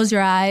want to close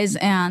your eyes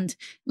and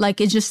like,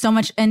 it's just so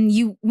much. And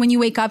when you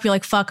wake up, you're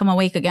like, fuck, I'm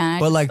awake again.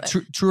 But like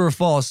true or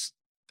false,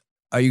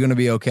 are you going to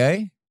be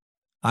okay?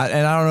 I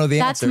don't know the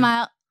answer. That's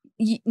mild.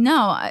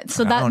 No.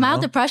 So that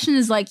mild depression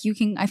is like,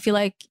 I feel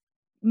like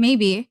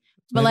maybe.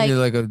 But like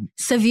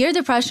severe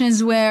depression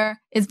is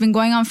where it's been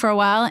going on for a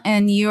while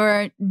and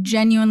you're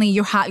genuinely,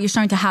 you're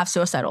starting to have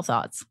suicidal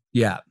thoughts.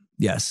 Yeah.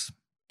 Yes.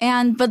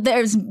 But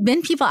there's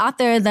been people out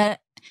there that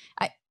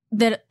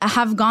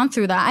have gone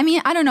through that. I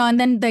mean, I don't know. And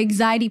then the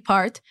anxiety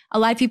part, a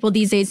lot of people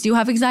these days do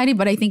have anxiety,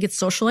 but I think it's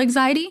social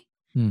anxiety.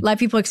 A lot of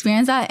people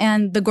experience that.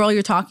 And the girl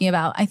you're talking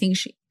about, I think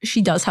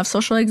she does have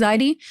social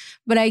anxiety,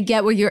 but I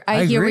get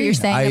I hear what you're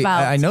saying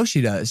about. I know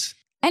she does.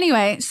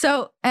 Anyway,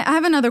 so I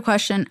have another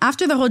question.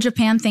 After the whole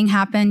Japan thing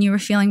happened, you were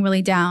feeling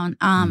really down.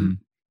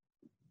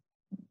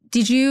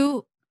 Did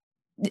you,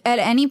 at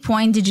any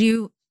point,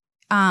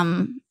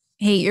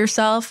 hate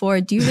yourself or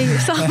do you hate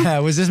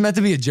yourself? Was this meant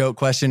to be a joke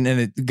question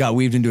and it got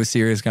weaved into a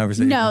serious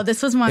conversation? No,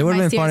 this was one of my serious questions. It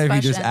would have been funny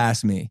if you just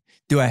asked me,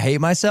 do I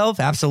hate myself?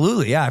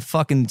 Absolutely. Yeah, I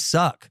fucking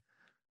suck.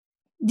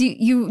 Do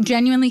you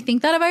genuinely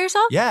think that about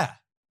yourself? Yeah.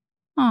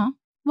 Oh,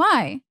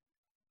 why?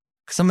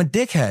 Because I'm a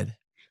dickhead.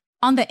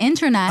 On the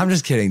internet. I'm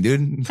just kidding,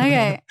 dude.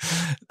 Okay.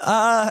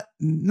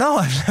 No,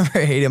 I've never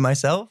hated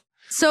myself.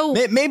 So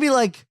maybe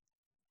like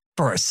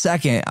for a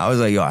second, I was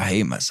like, yo, I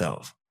hate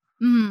myself.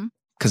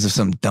 Because of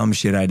some dumb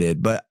shit I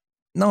did. But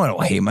no, I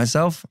don't hate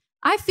myself.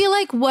 I feel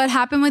like what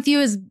happened with you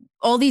is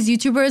all these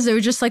YouTubers, they were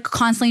just like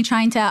constantly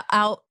trying to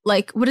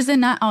outbeat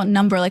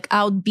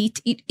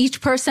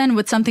each person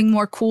with something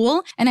more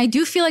cool. And I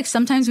do feel like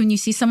sometimes when you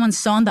see someone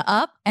so on the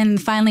up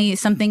and finally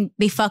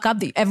they fuck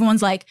up,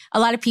 everyone's like, a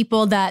lot of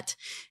people that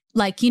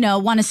like,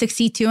 want to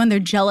succeed too, and they're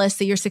jealous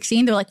that you're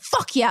succeeding. They're like,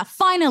 fuck yeah,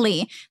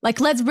 finally. Like,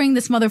 let's bring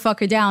this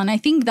motherfucker down. I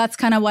think that's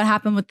kind of what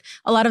happened with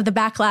a lot of the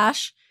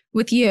backlash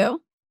with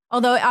you.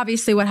 Although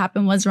obviously what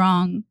happened was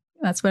wrong.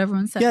 That's what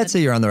everyone said. Yeah, I'd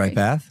say you're on the right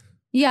path.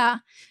 Yeah.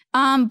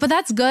 But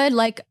that's good.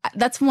 Like,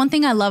 that's one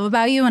thing I love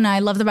about you. And I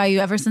loved about you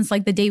ever since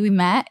like the day we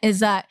met is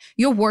that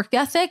your work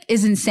ethic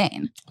is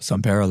insane. So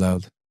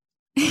unparalleled.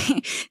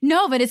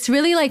 No, but it's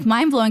really like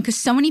mind blowing because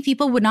so many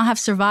people would not have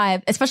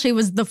survived. Especially it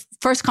was the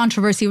first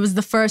controversy. It was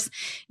the first,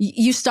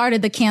 you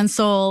started the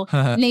cancel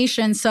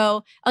nation.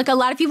 So like a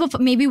lot of people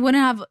maybe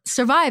wouldn't have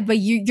survived, but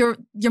your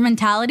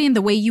mentality and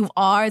the way you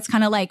are, it's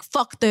kind of like,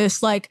 fuck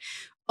this. Like,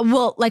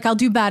 well, like I'll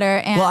do better.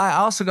 And well, I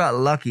also got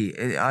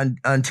lucky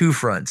on two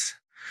fronts.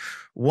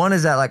 One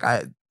is that like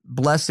I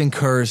blessed and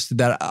cursed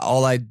that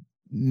all I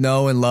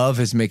know and love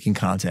is making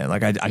content.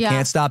 Like I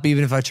can't stop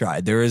even if I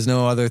tried. There is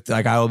no other,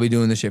 like I will be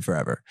doing this shit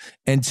forever.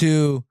 And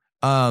two,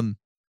 I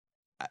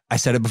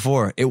said it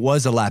before, it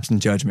was a lapse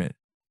in judgment.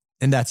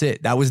 And that's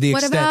it. That was the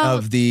extent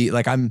of the,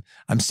 like I'm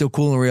still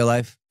cool in real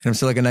life and I'm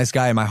still like a nice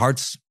guy and my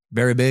heart's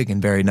very big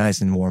and very nice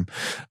and warm.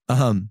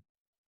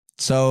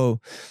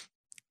 So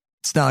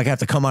it's not like I have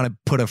to come on and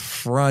put a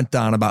front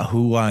on about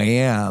who I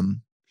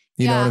am.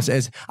 You know what I'm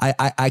saying?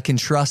 I can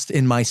trust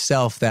in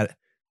myself that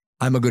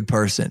I'm a good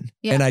person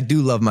and I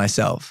do love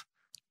myself.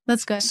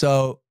 That's good.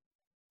 So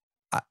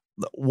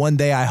one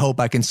day I hope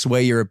I can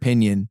sway your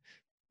opinion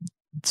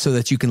so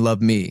that you can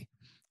love me.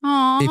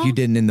 Aww. If you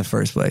didn't in the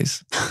first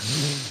place.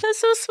 That's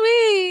so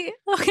sweet.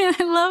 Okay,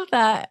 I love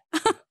that.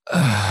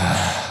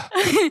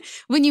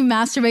 When you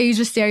masturbate, you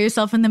just stare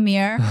yourself in the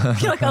mirror.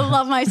 You're like, I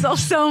love myself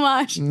so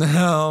much.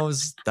 No,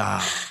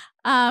 stop.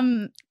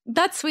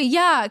 That's sweet.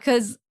 Yeah,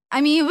 because I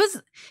mean,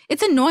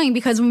 it's annoying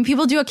because when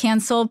people do a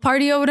cancel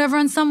party or whatever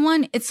on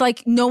someone, it's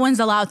like no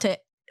one's allowed to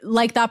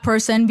like that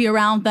person, be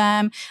around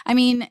them. I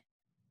mean,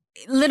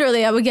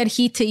 literally, I would get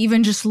heat to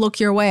even just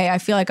look your way. I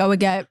feel like I would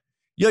get.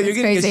 Yo, you're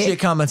going to get shit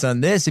comments on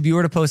this. If you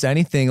were to post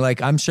anything,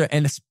 like I'm sure,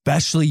 and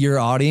especially your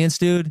audience,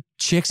 dude,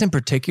 chicks in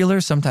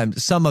particular,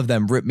 sometimes some of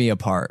them rip me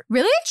apart.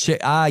 Really?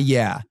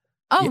 Yeah.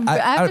 Oh,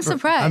 yeah, I'm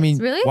surprised. I mean,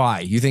 really?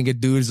 Why? You think a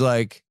dude's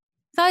like.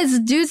 I thought it's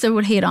dudes that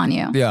would hate on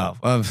you. Yeah.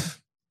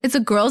 It's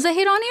the girls that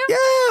hate on you?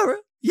 Yeah.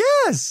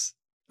 Yes.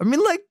 I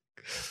mean, like.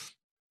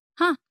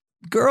 Huh.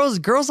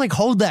 Girls like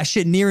hold that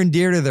shit near and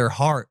dear to their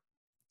heart.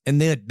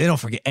 And they don't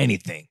forget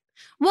anything.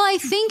 Well, I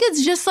think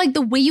it's just like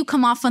the way you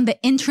come off on the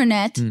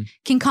internet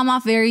can come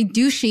off very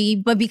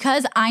douchey. But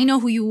because I know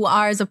who you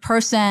are as a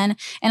person,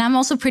 and I'm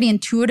also pretty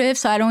intuitive,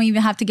 so I don't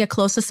even have to get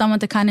close to someone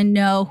to kind of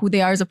know who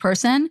they are as a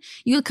person.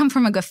 You come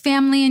from a good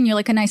family and you're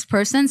like a nice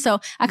person. So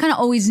I kind of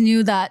always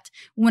knew that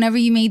whenever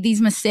you made these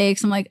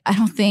mistakes, I'm like, I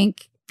don't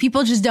think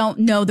people just don't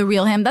know the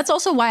real him. That's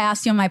also why I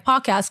asked you on my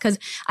podcast, because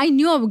I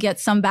knew I would get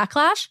some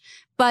backlash.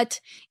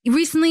 But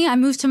recently I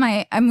moved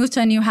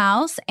to a new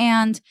house,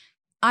 and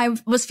I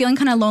was feeling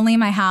kind of lonely in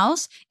my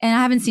house, and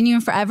I haven't seen you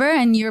in forever.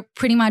 And you're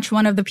pretty much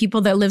one of the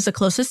people that lives the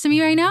closest to me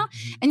right now.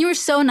 And you were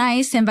so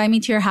nice to invite me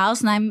to your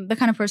house. And I'm the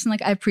kind of person,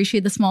 like, I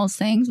appreciate the smallest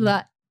things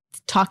without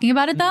talking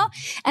about it though.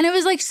 And it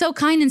was like so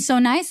kind and so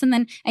nice. And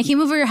then I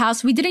came over to your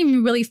house. We didn't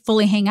even really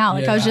fully hang out.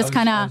 Like I was just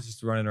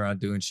running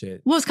around doing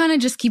shit. Well, I was kind of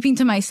just keeping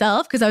to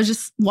myself because I was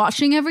just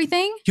watching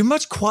everything. You're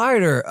much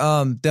quieter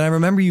than I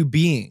remember you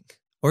being.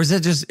 Or is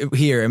it just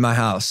here in my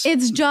house?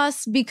 It's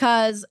just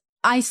because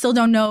I still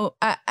don't know.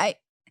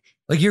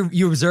 Like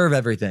you observe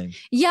everything.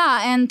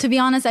 Yeah, and to be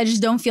honest, I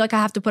just don't feel like I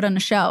have to put on a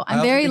show.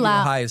 I'm very loud.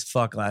 You were high as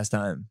fuck last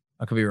time.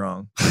 I could be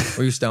wrong.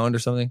 Were you stoned or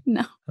something?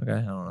 No. Okay,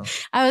 I don't know.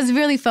 I was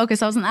really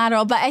focused. I wasn't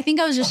Adderall, but I think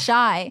I was just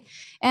shy.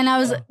 And I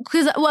was,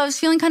 I was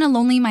feeling kind of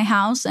lonely in my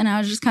house, and I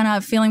was just kind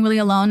of feeling really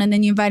alone. And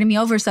then you invited me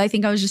over. So I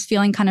think I was just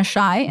feeling kind of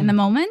shy in the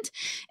moment.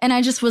 And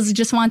I just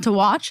wanted to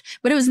watch.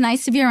 But it was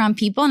nice to be around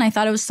people. And I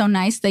thought it was so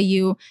nice that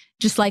you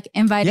just like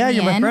invited me in. Yeah,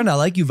 you're my friend. I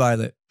like you,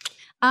 Violet.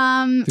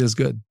 Feels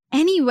good.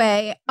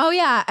 Anyway, oh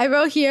yeah, I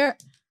wrote here,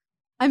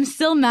 I'm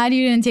still mad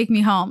you didn't take me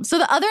home. So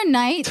the other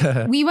night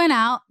we went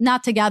out,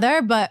 not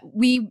together, but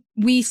we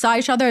saw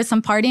each other at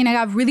some party, and I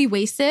got really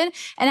wasted,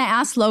 and I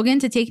asked Logan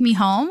to take me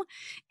home,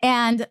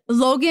 and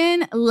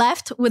Logan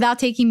left without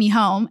taking me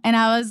home, and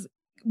I was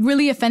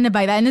really offended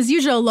by that. And as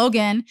usual,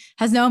 Logan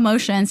has no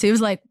emotion. So he was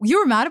like, you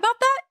were mad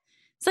about that?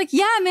 It's like,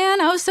 yeah, man,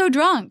 I was so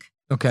drunk.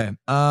 Okay.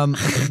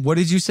 What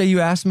did you say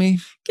you asked me?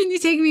 Can you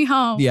take me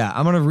home? Yeah,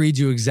 I'm going to read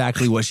you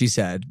exactly what she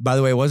said. By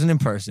the way, it wasn't in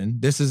person.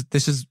 This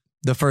is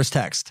the first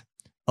text,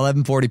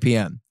 11:40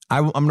 p.m.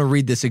 I'm going to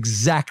read this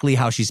exactly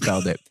how she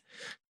spelled it.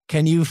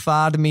 Can you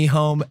fod me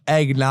home,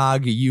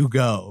 eggnog, you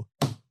go.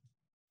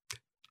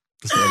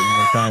 Say it one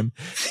more time.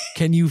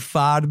 Can you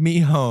fod me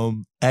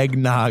home,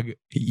 eggnog,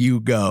 you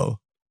go.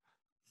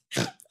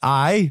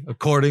 I,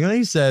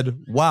 accordingly,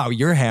 said, wow,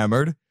 you're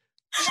hammered.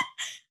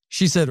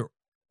 She said,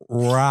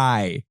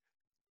 rye.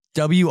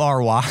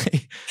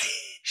 W-R-Y.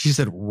 She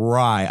said,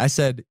 rye. I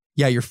said,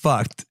 yeah, you're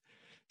fucked.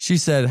 She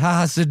said,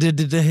 ha, I said,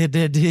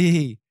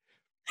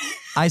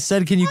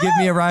 can you give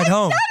me a ride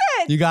home?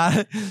 You got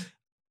it?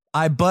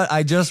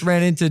 I just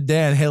ran into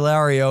Dan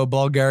Hilario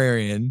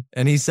Bulgarian,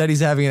 and he said he's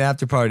having an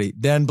after party.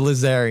 Dan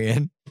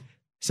Blazarian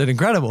said,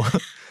 incredible. No, don't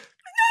read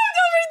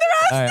the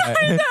rest. All right.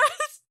 Okay,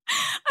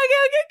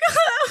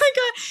 oh my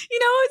God. You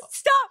know what?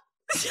 Stop.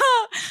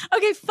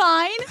 Okay,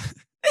 fine.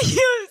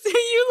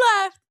 You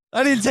left.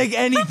 I didn't take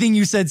anything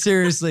you said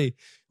seriously.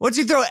 Once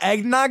you throw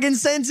eggnog in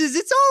sentences,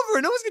 it's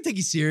over. No one's going to take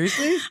you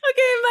seriously. Okay,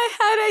 in my head,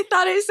 I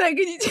thought I said,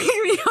 can you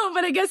take me home?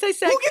 But I guess I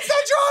said... Who gets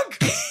that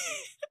drunk?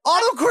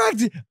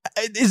 Autocorrect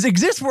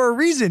exists for a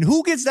reason.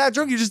 Who gets that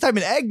drunk? You just type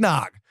in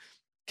eggnog.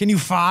 Can you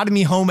fod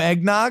me home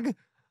eggnog?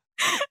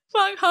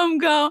 Fuck home,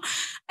 go.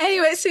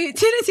 Anyway, so you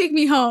didn't take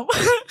me home.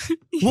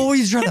 What were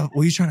you trying to...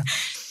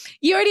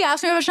 You already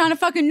asked me if I was trying to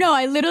fucking no.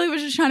 I literally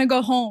was just trying to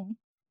go home.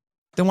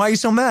 Then why are you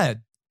so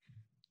mad?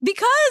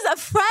 Because a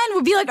friend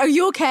would be like, are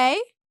you okay?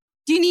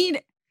 Do you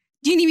need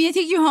me to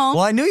take you home?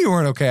 Well, I knew you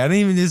weren't okay. I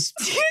didn't even just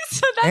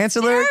so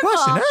ancillary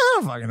question. I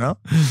don't fucking know.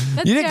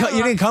 You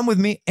didn't come with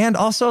me. And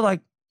also, like,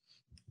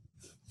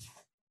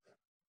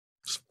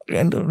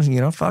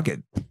 fuck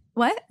it.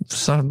 What?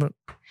 But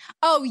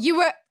oh, you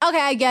were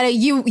okay. I get it.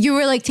 You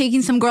were like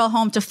taking some girl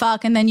home to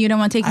fuck, and then you don't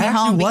want to take me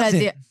home because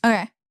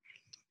okay.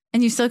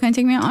 And you still couldn't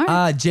take me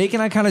home? Jake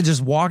and I kind of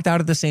just walked out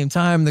at the same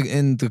time,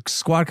 and the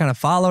squad kind of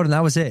followed, and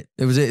that was it.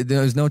 It was it. There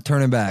was no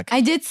turning back.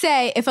 I did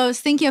say if I was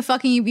thinking of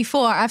fucking you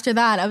before, after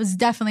that, I was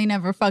definitely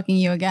never fucking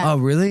you again. Oh,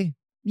 really?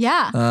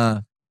 Yeah.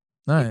 All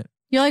right.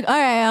 You're like, all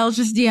right, I'll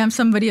just DM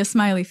somebody a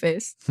smiley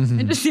face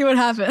and just see what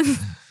happens.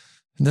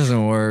 It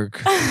doesn't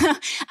work.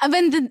 I'm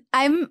the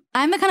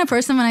kind of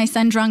person when I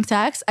send drunk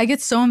texts, I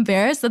get so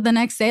embarrassed that the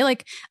next day,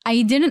 like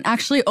I didn't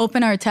actually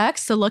open our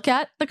text to look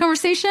at the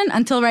conversation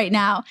until right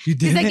now. You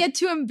did? Because I get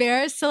too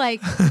embarrassed to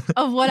like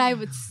of what I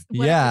would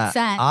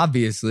send.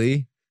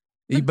 Obviously.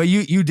 But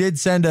you did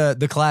send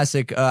the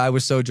classic, I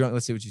was so drunk.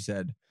 Let's see what you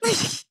said.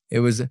 It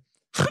was,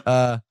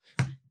 bro,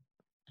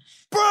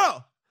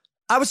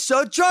 I was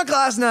so drunk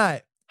last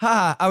night.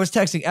 Haha, I was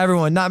texting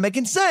everyone, not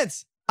making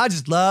sense. I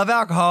just love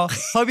alcohol.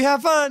 Hope you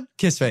have fun.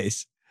 Kiss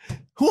face.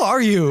 Who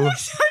are you? I'm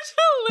such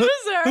a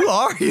loser. Who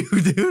are you,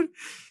 dude?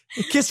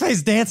 Kiss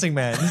face dancing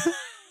man. I don't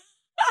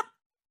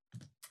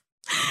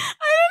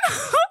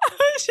know.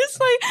 I was just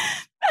like,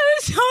 I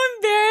was so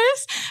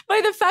embarrassed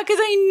by the fact because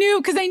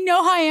I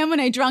know how I am when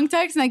I drunk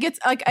text and I get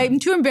like, I'm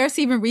too embarrassed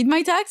to even read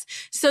my text.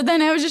 So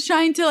then I was just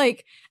trying to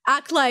like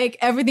act like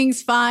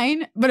everything's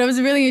fine, but I was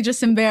really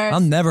just embarrassed. I'll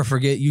never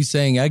forget you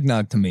saying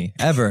eggnog to me,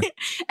 ever.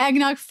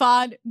 Eggnog,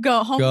 fod,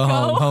 go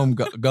home,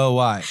 go,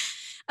 why?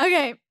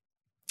 Okay.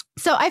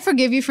 So I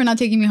forgive you for not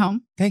taking me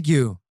home. Thank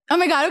you. Oh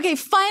my God. Okay.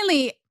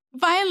 Finally,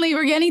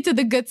 we're getting to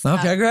the good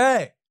stuff. Okay,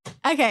 great.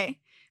 Okay.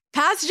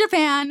 Past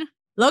Japan.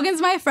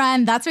 Logan's my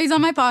friend. That's why he's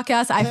on my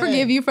podcast. I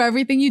forgive you for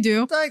everything you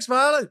do. Thanks,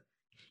 Violet.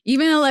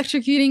 Even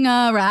electrocuting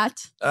a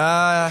rat.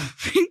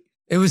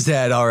 It was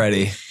dead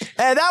already.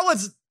 Hey, that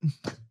was...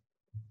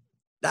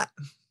 That.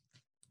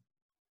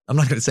 I'm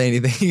not going to say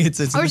anything. It's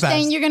or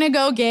saying you're going to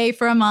go gay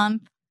for a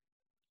month.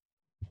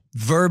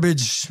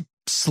 Verbiage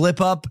slip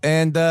up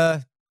and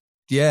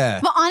yeah.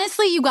 But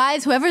honestly, you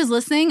guys, whoever's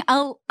listening,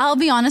 I'll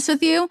be honest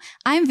with you.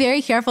 I'm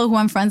very careful who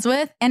I'm friends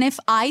with. And if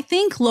I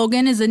think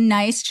Logan is a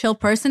nice, chill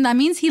person, that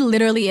means he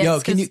literally is. Yo,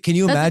 can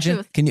you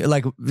imagine? Can you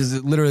like, is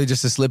it literally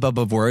just a slip up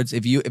of words?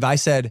 If I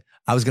said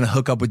I was going to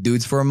hook up with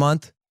dudes for a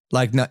month,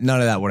 like none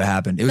of that would have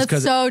happened. It was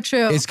That's so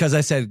true. It's because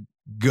I said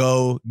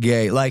go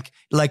gay. Like,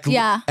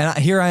 yeah. And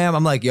here I am.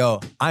 I'm like, yo,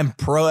 I'm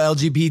pro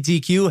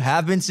LGBTQ.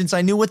 Have been since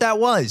I knew what that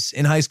was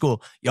in high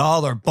school.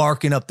 Y'all are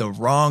barking up the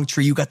wrong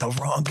tree. You got the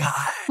wrong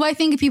guy. Well, I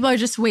think people are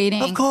just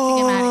waiting. Of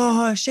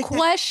course.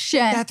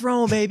 Question. That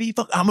throne, baby.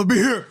 Fuck, I'm gonna be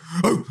here.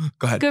 Oh,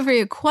 go ahead. Good for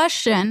you.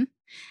 Question.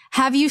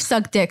 Have you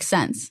sucked dick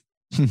since?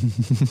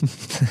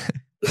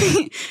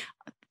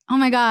 Oh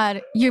my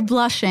God. You're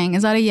blushing.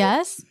 Is that a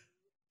yes?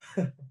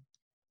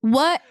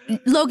 What,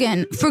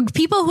 Logan, for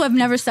people who have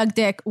never sucked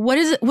dick, what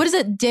is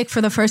a dick for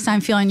the first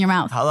time feel in your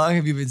mouth? How long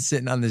have you been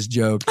sitting on this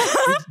joke?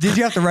 Did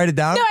you have to write it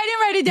down? No, I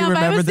didn't write it down,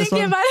 but I was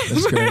thinking about it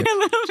for a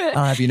little bit.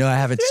 I'll have you know I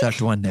haven't sucked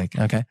one dick,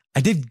 okay?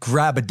 I did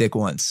grab a dick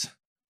once,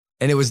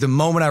 and it was the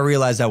moment I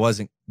realized I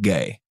wasn't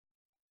gay.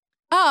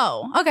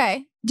 Oh,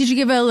 okay. Did you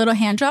give it a little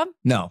hand job?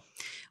 No.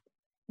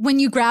 When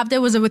you grabbed it,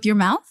 was it with your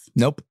mouth?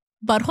 Nope.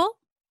 Butthole?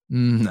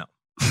 No.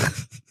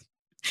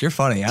 You're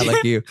funny. I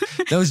like you.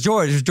 That was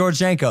George. It was George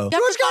Janko.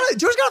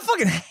 George got a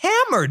fucking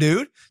hammer,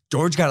 dude.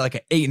 George got like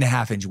an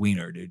 8.5-inch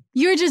wiener, dude.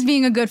 You're just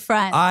being a good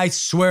friend. I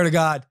swear to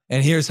God.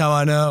 And here's how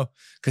I know.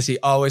 Because he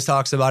always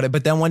talks about it.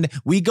 But then when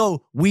we go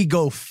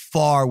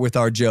far with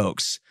our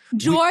jokes.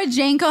 George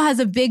Janko has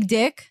a big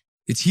dick.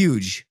 It's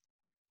huge.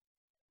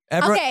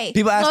 Okay,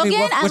 people ask Logan,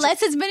 me,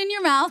 unless it's been in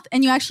your mouth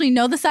and you actually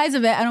know the size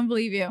of it, I don't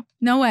believe you.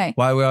 No way.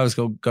 Why we always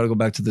gotta go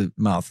back to the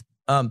mouth?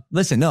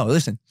 Listen.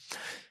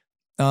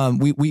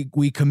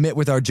 We commit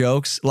with our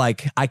jokes.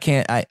 Like I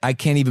can't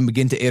even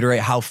begin to iterate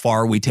how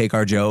far we take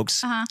our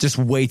jokes. Just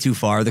way too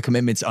far. The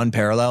commitment's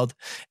unparalleled.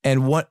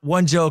 And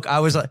one joke,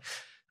 I was like,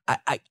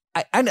 I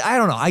don't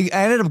know. I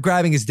ended up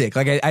grabbing his dick.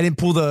 Like I didn't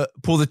pull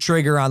the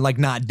trigger on like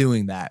not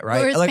doing that. Right?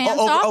 Over his pants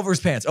off? Over his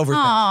pants. Over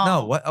his pants.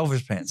 No, what? Over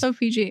his pants. So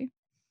PG.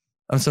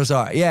 I'm so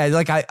sorry. Yeah,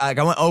 like I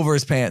went over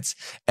his pants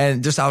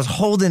and just I was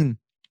holding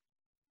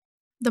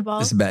the ball.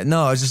 This bed.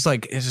 No, it was just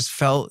like it just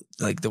felt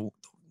like the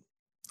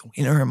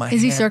wiener in my hand.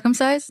 Is he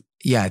circumcised?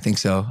 Yeah, I think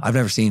so. I've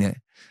never seen it,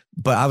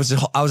 but I was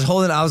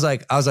holding. I was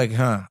like,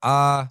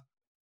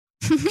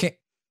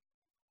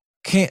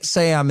 can't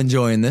say I'm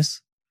enjoying this.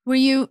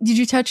 Did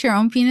you touch your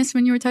own penis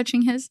when you were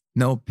touching his?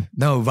 Nope.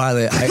 No,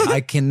 Violet.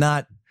 I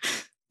cannot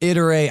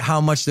iterate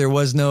how much there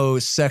was no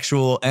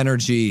sexual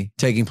energy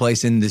taking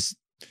place in this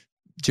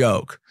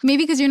joke.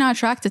 Maybe because you're not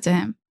attracted to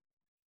him.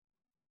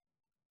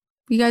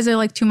 You guys are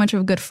like too much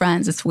of good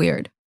friends. It's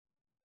weird.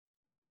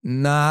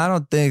 Nah, I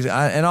don't think so.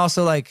 And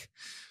also like.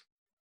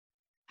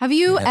 Have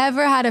you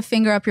ever had a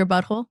finger up your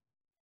butthole?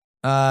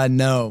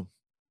 No.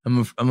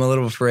 I'm a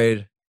little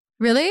afraid.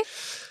 Really?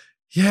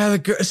 Yeah,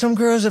 some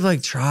girls have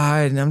like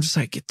tried and I'm just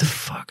like, get the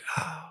fuck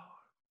out.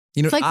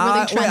 You know, it's like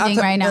really trending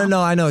right now. No,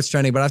 I know it's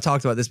trending, but I've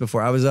talked about this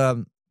before. I was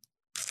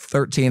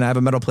 13. I have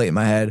a metal plate in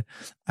my head.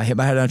 I hit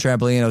my head on a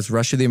trampoline. I was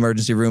rushed to the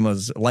emergency room. I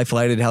was life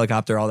flighted,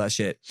 helicopter, all that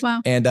shit.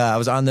 Wow. And I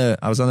was on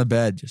the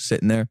bed, just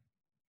sitting there.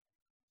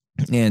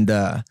 And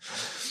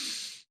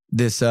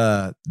this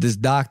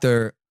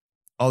doctor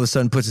all of a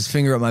sudden puts his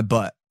finger up my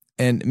butt.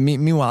 And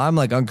meanwhile, I'm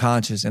like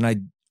unconscious, and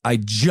I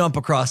jump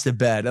across the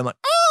bed. I'm like,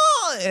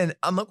 oh, and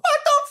I'm like, what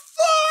the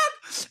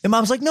fuck? And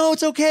mom's like, no,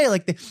 it's okay.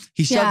 Like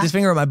he shoved his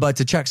finger up my butt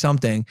to check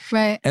something.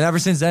 Right. And ever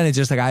since then, it's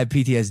just like I have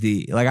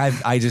PTSD. Like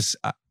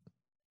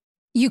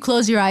you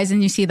close your eyes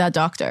and you see that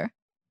doctor.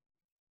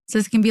 So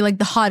this can be like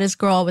the hottest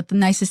girl with the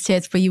nicest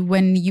tits, but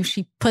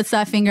she puts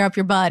that finger up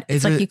your butt,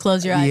 it's like you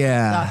close your eyes.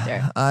 Yeah,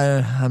 doctor.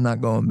 I'm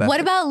not going back. What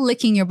about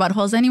licking your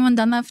butthole? Has anyone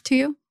done that to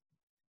you?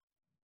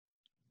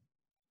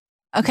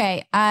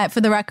 Okay,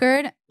 for the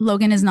record,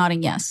 Logan is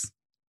nodding yes.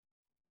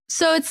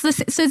 So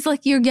it's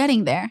like you're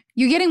getting there.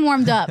 You're getting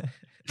warmed up.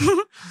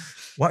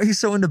 Why are you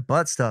so into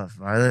butt stuff,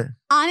 Violet?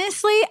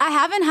 Honestly, I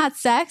haven't had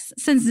sex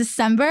since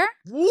December.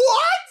 What?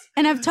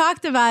 And I've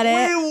talked about it.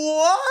 Wait,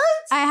 what?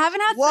 I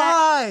haven't had sex.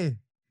 Why?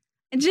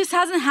 It just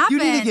hasn't happened.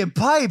 You need to get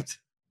piped.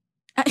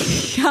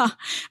 Yeah.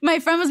 My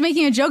friend was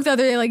making a joke the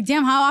other day, like,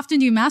 damn, how often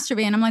do you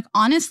masturbate? And I'm like,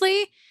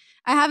 honestly,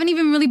 I haven't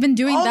even really been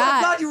doing that. Oh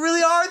my God, you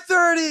really are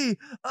 30.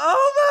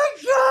 Oh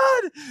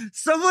my God.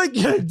 Someone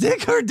get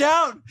dick her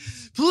down.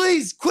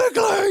 Please,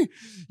 quickly.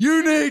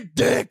 You need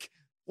dick.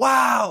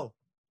 Wow.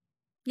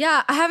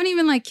 Yeah, I haven't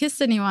even like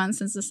kissed anyone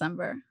since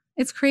December.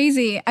 It's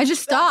crazy. I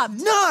just stopped.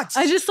 That's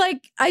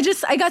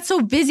nuts. I got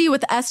so busy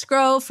with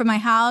escrow for my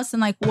house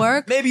and like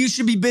work. Maybe you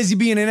should be busy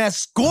being an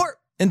escort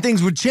and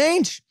things would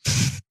change.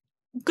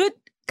 Good,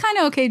 kind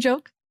of okay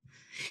joke.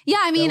 Yeah,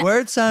 I mean. The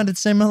word sounded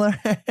similar.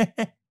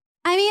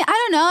 I mean,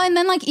 I don't know. And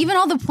then like even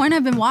all the porn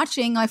I've been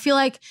watching, I feel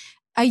like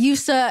I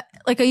used to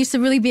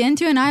really be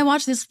into it. And I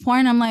watch this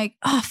porn. I'm like,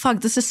 oh,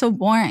 fuck, this is so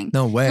boring.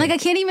 No way. Like I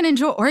can't even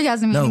enjoy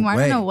orgasm anymore.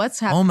 Way. I don't know what's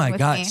happening. Oh my with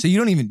God. me. So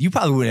you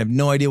probably would have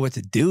no idea what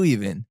to do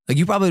even. Like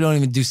you probably don't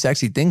even do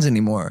sexy things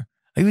anymore.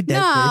 Are you a dead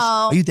fish?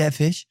 Are you dead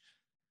fish?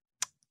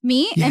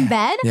 Me? Yeah. In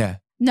bed? Yeah.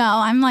 No,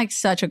 I'm like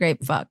such a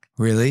great fuck.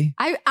 Really?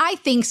 I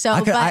think so.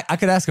 I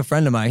could ask a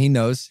friend of mine. He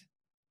knows.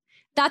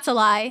 That's a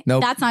lie.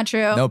 Nope. That's not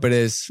true. Nope, it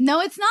is.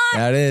 No, it's not.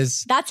 That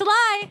is. That's a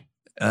lie.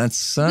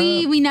 That's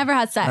we never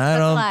had sex.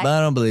 That's a lie. I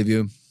don't believe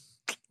you.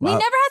 We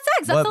never had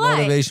sex. That's a lie. What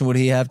motivation would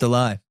he have to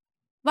lie?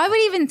 Why would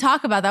he even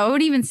talk about that? Why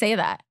would he even say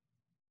that?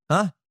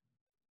 Huh?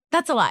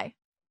 That's a lie.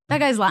 That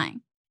guy's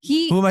lying.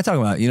 Who am I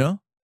talking about? You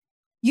know?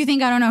 You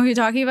think I don't know who you're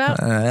talking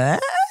about? I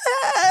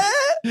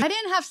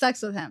didn't have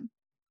sex with him.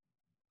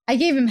 I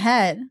gave him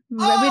head.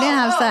 But we didn't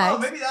have sex. Oh,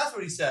 maybe that's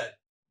what he said.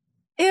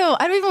 Ew,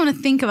 I don't even want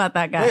to think about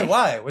that guy. Wait,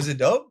 why? Was it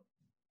dope?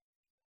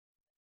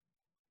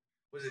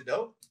 Was it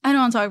dope? I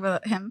don't want to talk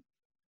about him.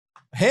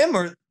 Him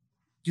or do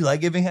you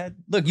like giving head?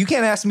 Look, you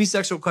can't ask me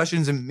sexual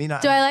questions and me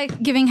not. Do I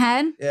like giving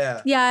head?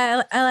 Yeah.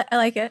 Yeah, I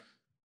like it.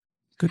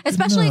 Good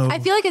Especially, to know. I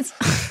feel like it's.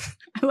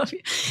 I love you.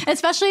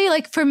 Especially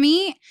like for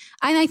me,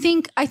 and I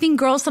think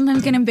girls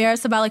sometimes get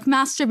embarrassed about like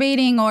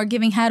masturbating or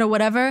giving head or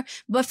whatever.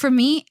 But for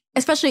me,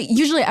 especially,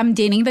 usually I'm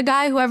dating the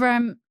guy, whoever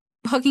I'm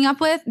hooking up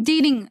with.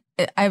 Dating,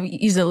 I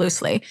use it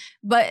loosely,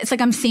 but it's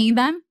like I'm seeing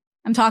them,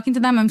 I'm talking to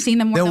them, I'm seeing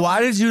them more. Then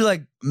why did you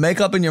like make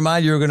up in your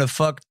mind you were gonna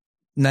fuck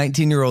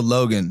 19-year-old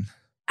Logan?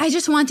 I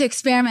just want to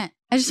experiment.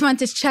 I just want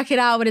to check it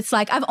out what it's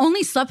like. I've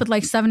only slept with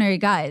like 7 or 8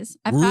 guys.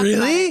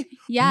 Really?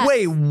 Yeah.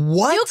 Wait,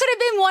 what? You could have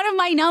been one of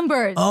my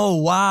numbers. Oh,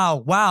 wow.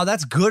 Wow,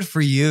 that's good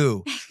for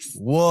you.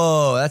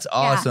 Whoa, that's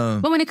awesome. Yeah.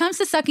 But when it comes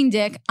to sucking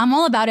dick, I'm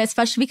all about it,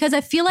 especially because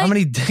I feel like... How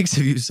many dicks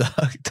have you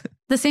sucked?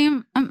 The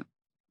same...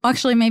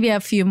 actually, maybe a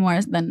few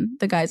more than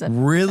the guys I've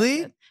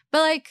Really? sucked. But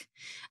like...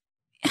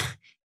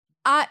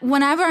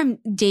 whenever I'm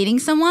dating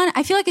someone,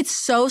 I feel like it's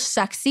so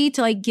sexy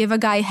to like give a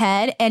guy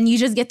head and you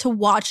just get to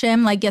watch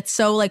him like get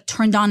so like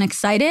turned on,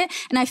 excited.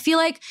 And I feel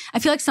like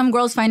some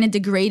girls find it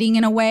degrading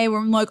in a way where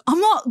I'm like,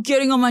 I'm not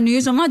getting on my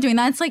knees. I'm not doing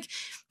that. It's like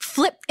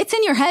it's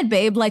in your head,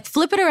 babe. Like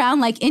flip it around.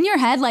 Like in your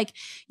head, like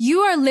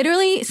you are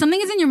literally, something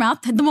is in your mouth.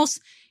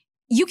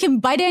 You can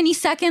bite it any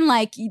second.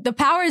 Like the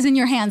power is in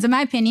your hands, in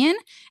my opinion.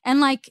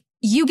 And like,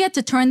 you get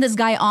to turn this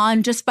guy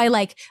on just by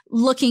like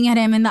looking at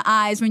him in the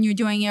eyes when you're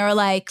doing it or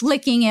like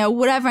licking it or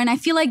whatever. And I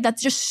feel like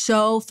that's just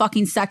so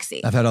fucking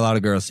sexy. I've had a lot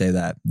of girls say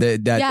that. They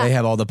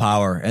have all the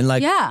power. And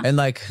like,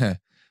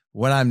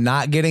 when I'm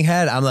not getting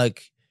head, I'm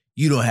like,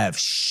 you don't have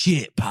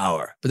shit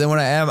power. But then when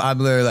I am, I'm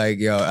literally like,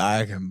 yo,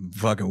 I'm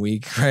fucking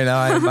weak right now.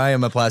 I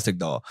am a plastic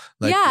doll.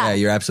 Like, yeah,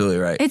 you're absolutely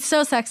right. It's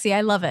so sexy.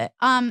 I love it.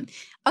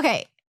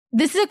 Okay.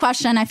 This is a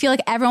question I feel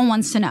like everyone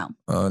wants to know.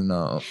 Oh,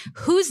 no.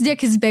 Whose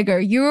dick is bigger,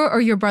 your or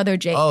your brother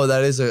Jake? Oh,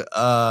 that is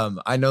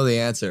I know the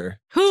answer.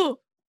 Who?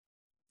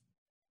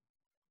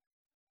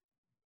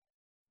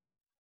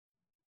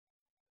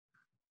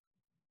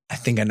 I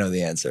think I know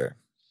the answer.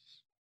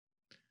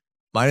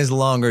 Mine is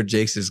longer,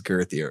 Jake's is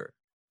girthier.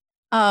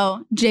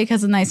 Oh, Jake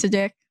has a nicer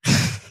dick.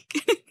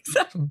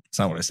 That's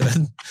not what I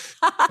said.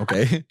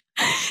 Okay.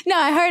 No,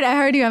 I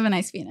heard you have a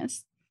nice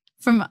penis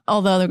from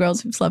all the other girls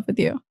who've slept with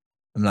you.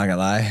 I'm not gonna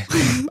lie.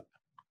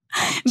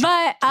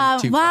 But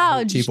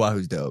wow, Chief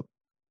Wahoo's dope.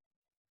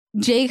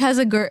 Jake has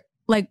a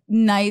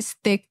nice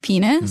thick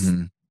penis,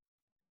 and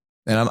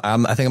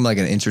I think I'm like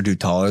an inch or two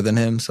taller than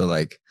him. So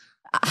like,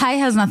 height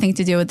has nothing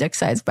to do with dick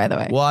size, by the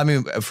way. Well, I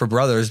mean, for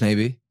brothers,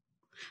 maybe.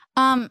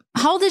 How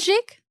old is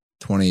Jake?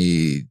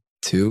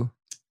 22.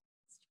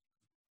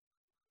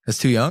 That's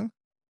too young.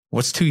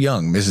 What's too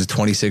young? This is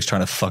 26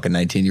 trying to fuck a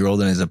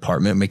 19-year-old in his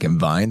apartment making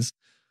vines.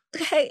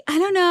 Okay, I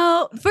don't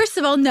know. First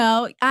of all,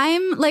 no.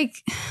 I'm like,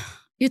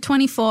 you're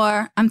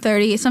 24. I'm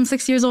 30. So I'm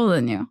 6 years older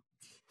than you.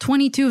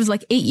 22 is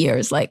like 8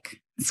 years.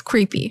 Like, it's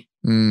creepy.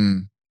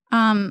 Oh,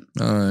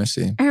 I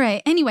see. All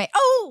right. Anyway.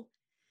 Oh,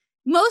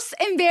 most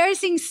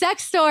embarrassing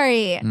sex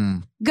story.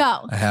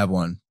 Go. I have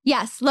one.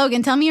 Yes.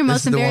 Logan, tell me your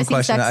most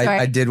embarrassing sex story.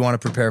 I did want to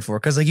prepare for.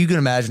 Because like you can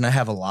imagine, I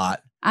have a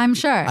lot. I'm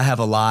sure. I have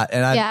a lot.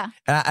 And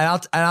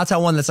I'll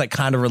tell one that's like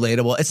kind of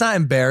relatable. It's not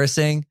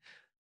embarrassing.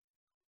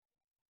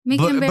 But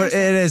it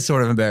is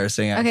sort of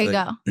embarrassing, actually. Okay,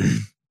 go.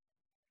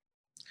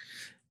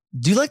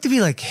 Do you like to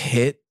be like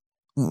hit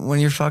when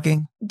you're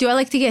fucking? Do I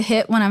like to get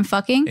hit when I'm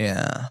fucking?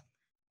 Yeah.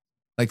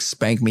 Like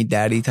spank me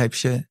daddy type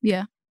shit?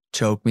 Yeah.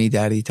 Choke me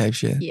daddy type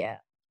shit? Yeah.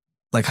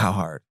 Like how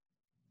hard?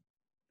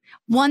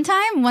 One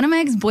time, one of my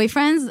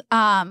ex-boyfriends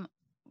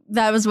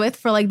that I was with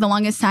for like the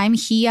longest time,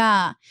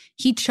 I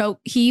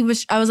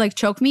was like,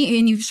 choke me,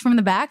 and he was from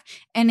the back,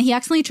 and he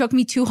accidentally choked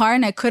me too hard,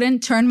 and I couldn't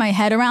turn my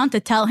head around to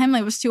tell him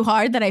it was too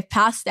hard, that I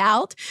passed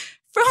out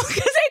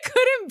because I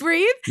couldn't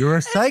breathe. You're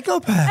a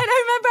psychopath. And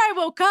I remember I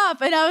woke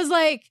up and I was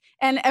like,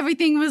 and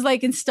everything was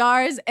like in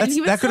stars. And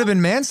that could have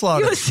been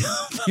manslaughter.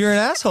 You're an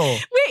asshole.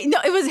 Wait, no,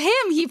 it was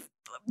him. He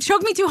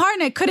choked me too hard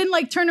and I couldn't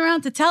like turn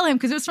around to tell him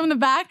because it was from the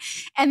back.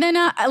 And then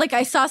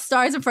I saw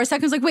stars, and for a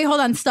second I was like, wait, hold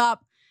on,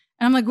 stop.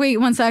 And I'm like, wait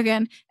 1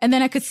 second. And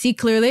then I could see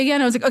clearly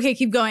again. I was like, okay,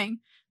 keep going.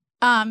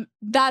 That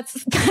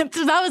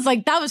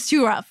was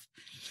too rough.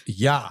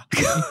 Yeah.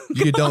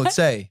 You don't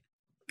say.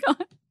 Go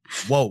on.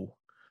 Whoa.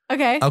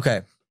 Okay.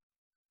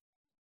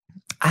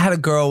 I had a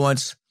girl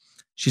once.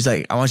 She's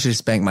like, I want you to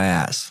spank my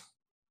ass.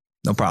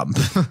 No problem.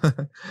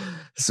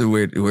 It's a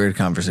weird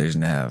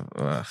conversation to have.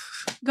 Ugh.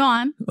 Go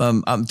on.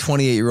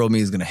 28-year-old me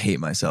is going to hate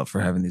myself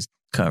for having these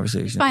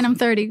conversations. Fine, I'm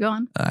 30. Go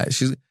on. All right.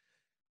 She's,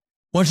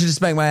 want you to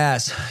spank my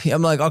ass.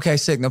 I'm like, okay,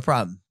 sick, no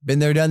problem. Been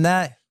there, done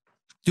that.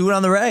 Do it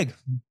on the reg.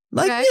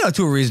 Like, Okay.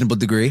 to a reasonable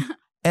degree.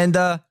 And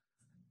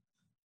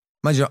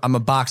mind you, I'm a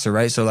boxer,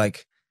 right? So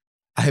like,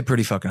 I hit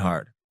pretty fucking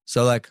hard.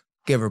 So like,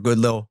 give her a good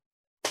little,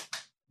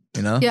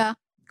 Yeah.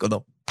 Good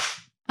little.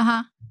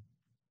 Uh-huh.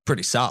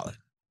 Pretty solid.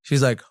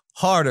 She's like,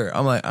 harder.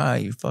 I'm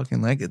like, you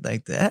fucking like it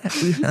like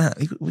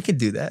that? We could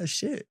do that.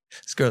 Shit.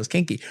 This girl's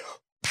kinky.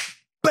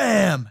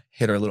 Bam!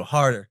 Hit her a little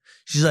harder.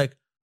 She's like,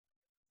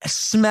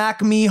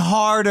 smack me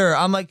harder.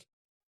 I'm like,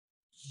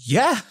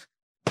 yeah.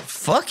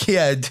 Fuck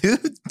yeah,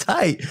 dude.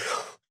 Tight.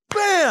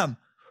 Bam!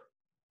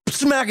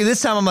 Smack it.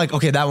 This time I'm like,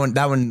 okay, that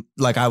one,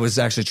 like I was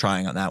actually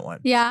trying on that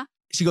one. Yeah.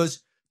 She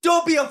goes,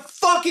 don't be a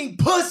fucking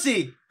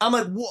pussy. I'm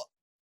like, what?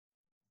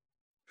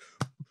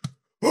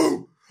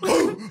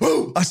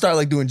 I start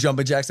like doing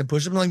jumping jacks and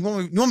push-ups. I'm like, you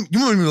want me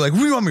to like,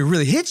 you want me to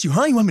really hit you,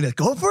 huh? You want me to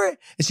go for it?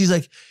 And she's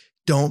like,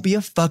 don't be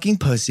a fucking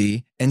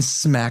pussy and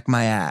smack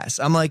my ass.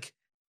 I'm like,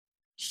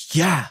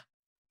 yeah,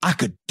 I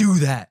could do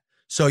that.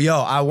 So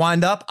I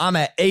wind up, I'm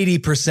at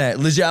 80%.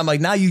 Legit, I'm like,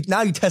 now you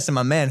testing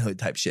my manhood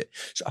type shit.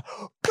 So,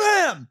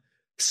 bam!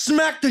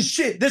 Smack the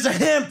shit. There's a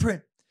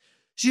handprint.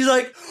 She's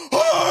like,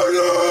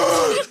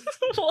 harder!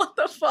 What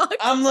the fuck?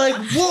 I'm like,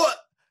 what?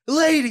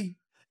 Lady,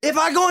 if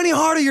I go any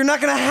harder, you're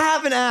not gonna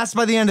have an ass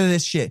by the end of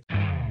this shit.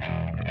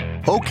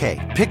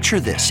 Okay, picture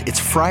this. It's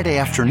Friday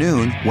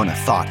afternoon when a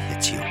thought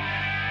hits you.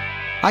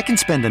 I can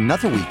spend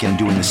another weekend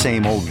doing the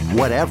same old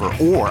whatever,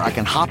 or I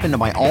can hop into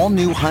my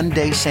all-new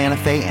Hyundai Santa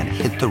Fe and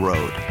hit the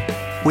road.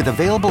 With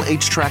available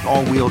H-Track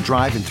all-wheel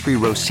drive and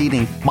 3-row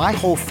seating, my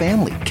whole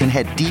family can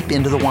head deep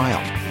into the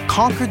wild.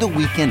 Conquer the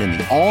weekend in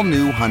the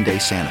all-new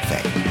Hyundai Santa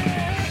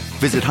Fe.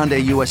 Visit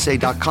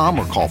HyundaiUSA.com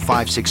or call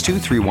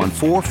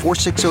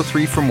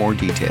 562-314-4603 for more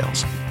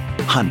details.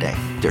 Hyundai,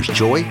 there's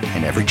joy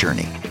in every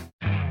journey.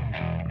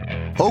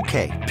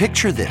 Okay,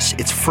 picture this.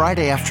 It's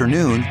Friday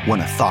afternoon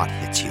when a thought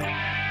hits you.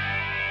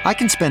 I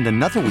can spend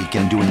another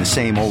weekend doing the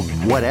same old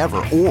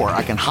whatever, or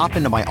I can hop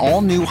into my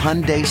all-new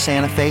Hyundai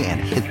Santa Fe and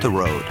hit the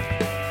road.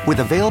 With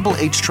available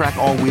H-Track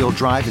all-wheel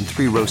drive and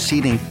 3-row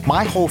seating,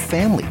 my whole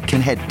family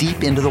can head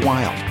deep into the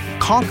wild.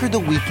 Conquer the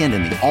weekend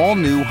in the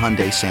all-new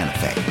Hyundai Santa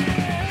Fe.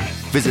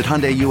 Visit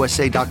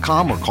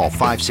HyundaiUSA.com or call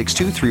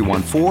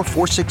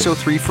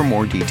 562-314-4603 for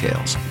more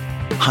details.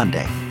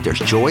 Hyundai, there's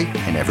joy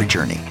in every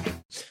journey.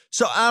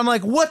 So I'm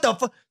like, what the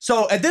fuck?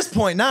 So at this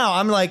point now,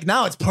 I'm like,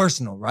 now it's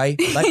personal, right?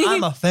 Like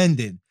I'm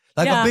offended.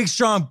 Like a big,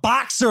 strong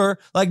boxer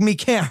like me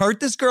can't hurt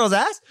this girl's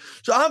ass.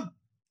 So I'm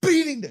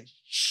beating the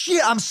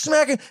shit. I'm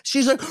smacking.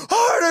 She's like,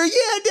 harder,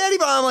 yeah, daddy.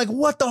 But I'm like,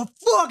 what the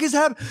fuck is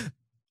happening?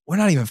 We're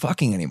not even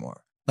fucking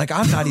anymore. Like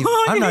I'm not even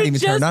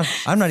turned on.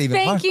 I'm not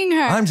even spanking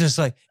her. I'm just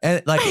like,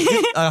 and like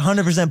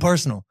 100%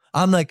 personal.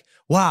 I'm like,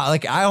 wow,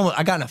 like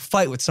I got in a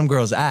fight with some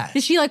girl's ass.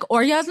 Did she like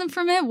orgasm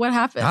from it? What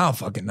happened? I don't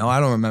fucking know. I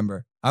don't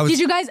remember. Did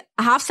you guys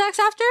have sex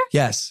after?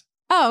 Yes.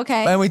 Oh,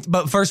 okay.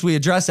 But first we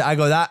addressed it. I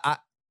go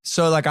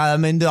so like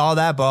I'm into all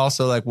that, but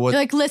also like what?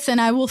 You're like, listen,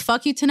 I will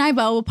fuck you tonight,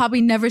 but I will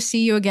probably never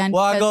see you again.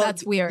 Well, because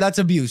that's weird. That's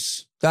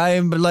abuse. I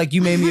am like,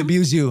 you made me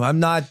abuse you.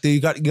 I'm not.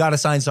 You got to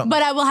sign something.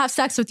 But I will have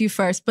sex with you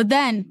first. But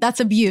then that's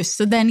abuse.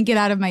 So then get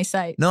out of my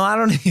sight. No, I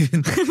don't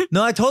even.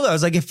 No, I told her I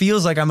was like, it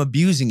feels like I'm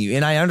abusing you,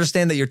 and I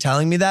understand that you're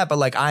telling me that, but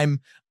like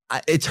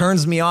it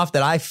turns me off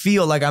that I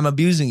feel like I'm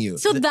abusing you.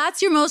 So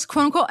that's your most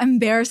quote unquote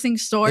embarrassing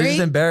story. This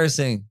is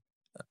embarrassing.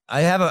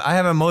 I have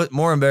a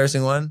more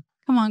embarrassing one.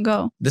 Come on,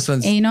 go. This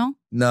one's anal.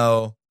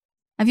 No.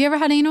 Have you ever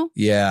had anal?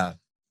 Yeah.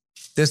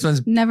 This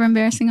one's never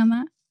embarrassing on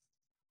that.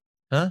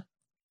 Huh?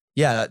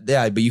 Yeah,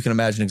 but you can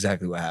imagine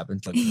exactly what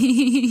happened. Like,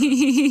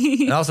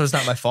 and also, it's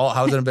not my fault.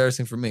 How is it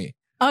embarrassing for me?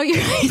 Oh, you're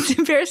right. It's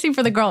embarrassing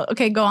for the girl.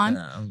 Okay, go on.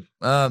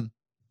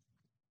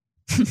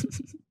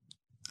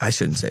 I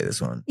shouldn't say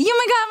this one.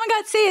 Oh my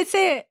God,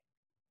 say it.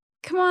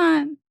 Come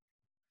on.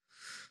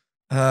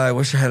 I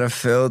wish I had a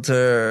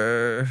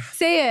filter.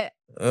 Say it.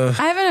 Ugh.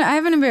 I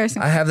have an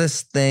embarrassing. I have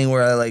this thing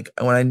where I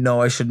when I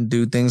know I shouldn't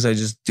do things, I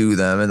just do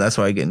them, and that's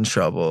why I get in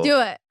trouble. Do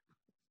it.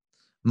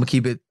 I'm gonna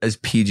keep it as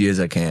PG as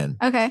I can.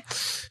 Okay.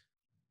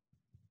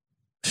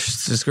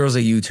 This girl's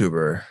a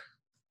YouTuber.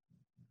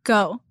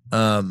 Go.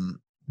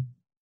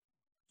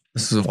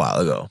 This was a while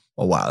ago.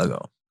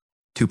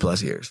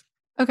 2+ years.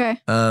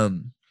 Okay.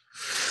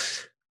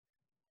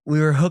 We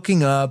were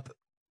hooking up,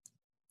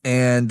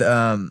 and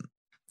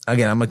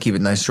again, I'm gonna keep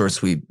it nice, short,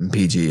 sweet, and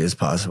PG as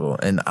possible.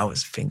 And I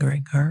was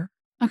fingering her.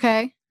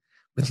 Okay.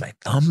 With my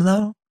thumb,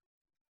 though.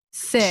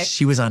 Sick.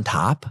 She was on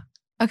top.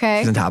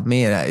 Okay. She was on top of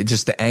me, and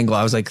just the angle,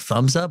 I was like,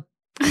 thumbs up.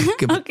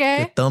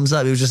 Okay. Thumbs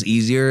up. It was just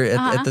easier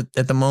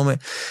at the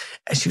moment.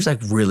 And she was like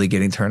really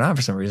getting turned on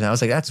for some reason. I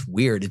was like, that's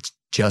weird. It's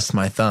just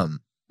my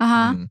thumb.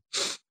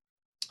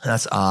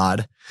 That's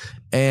odd.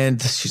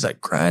 And she's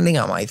like grinding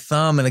on my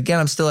thumb. And again,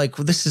 I'm still like,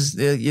 well, this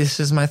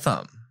is my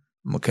thumb.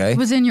 Okay.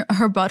 Was it in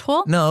her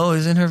butthole? No, it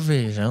was in her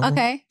vision.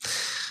 Okay.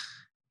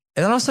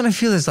 And then all of a sudden I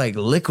feel this like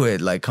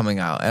liquid like coming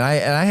out. And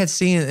I had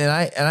seen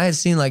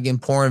like in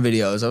porn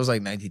videos, I was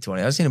like 19,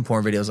 20. I was seeing in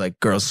porn videos like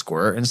girls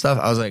squirt and stuff.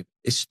 I was like,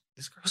 is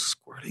this girl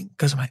squirting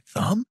because of my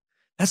thumb?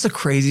 That's the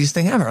craziest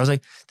thing ever. I was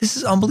like, this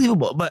is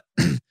unbelievable. But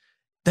then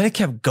it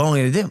kept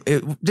going.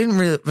 It didn't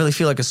really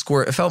feel like a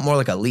squirt. It felt more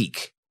like a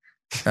leak.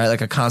 Right?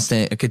 Like a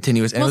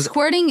continuous. And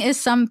squirting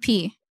is some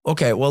pee.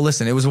 Okay, well,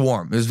 listen, it was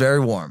warm. It was very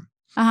warm.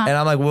 And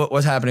I'm like,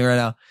 what's happening right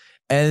now?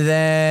 And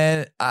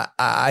then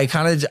I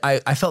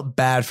felt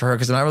bad for her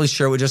because I'm not really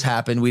sure what just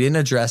happened. We didn't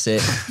address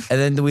it. And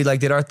then we like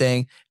did our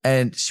thing.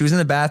 And she was in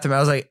the bathroom. I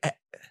was like,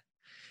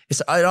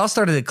 it all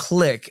started to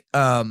click.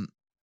 I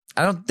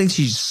don't think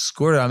she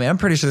squirted on me. I'm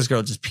pretty sure this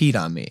girl just peed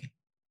on me.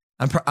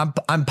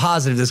 I'm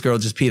positive this girl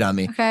just peed on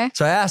me. Okay.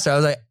 So I asked her, I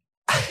was like,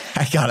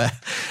 I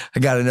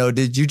gotta know,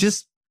 did you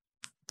just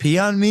pee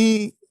on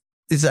me?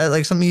 Is that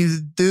like something you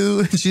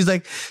do? And she's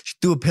like, she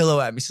threw a pillow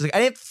at me. She's like, I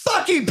didn't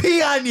fucking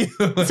pee on you.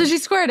 So she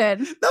squirted.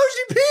 No,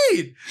 she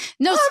peed.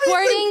 No,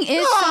 squirting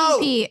is some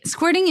pee.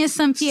 Squirting is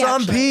some pee.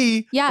 Some actually.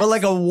 Pee. Yeah. But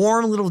like a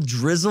warm little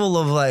drizzle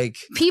of like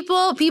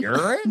people.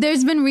 urine?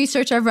 There's been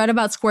research I've read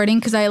about squirting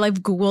because I like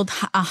Googled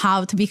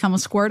how to become a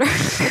squirter.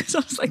 So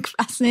I was like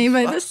fascinated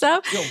by this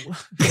stuff.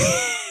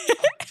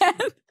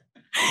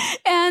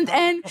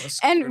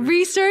 And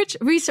research.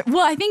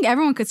 Well, I think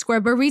everyone could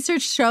squirt, but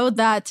research showed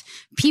that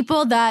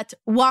people that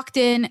walked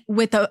in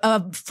with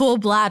a full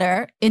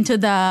bladder into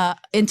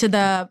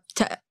the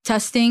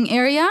testing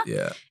area,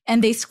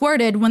 and they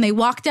squirted when they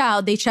walked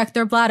out, they checked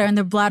their bladder and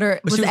their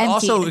bladder was empty. She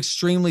was also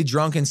extremely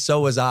drunk, and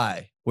so was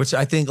I. Which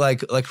I think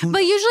like who?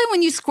 But usually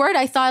when you squirt,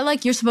 I thought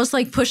like you're supposed to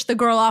like push the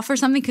girl off or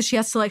something because she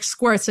has to like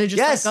squirt, so it just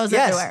like goes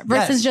everywhere.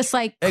 Versus just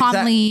like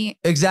calmly.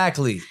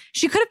 Exactly.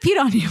 She could have peed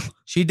on you.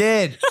 She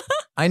did.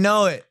 I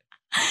know it.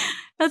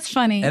 That's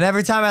funny. And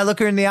every time I look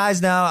her in the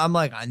eyes now, I'm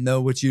like, I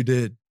know what you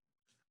did.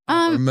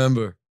 I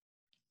remember.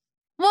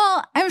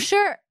 Well, I'm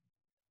sure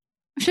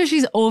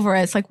she's over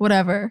it. It's like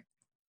whatever.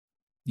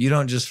 You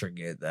don't just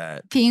forget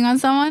that. Peeing on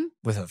someone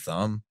with a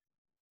thumb.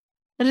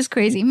 That is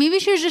crazy. Maybe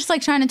she was just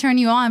like trying to turn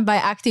you on by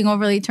acting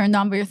overly turned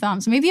on by your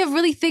thumbs. Maybe you have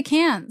really thick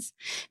hands.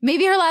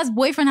 Maybe her last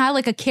boyfriend had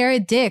like a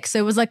carrot dick. So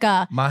it was like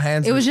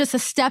was just a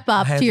step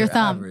up to your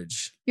thumb.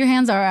 Average. Your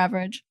hands are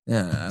average.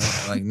 Yeah.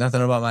 Like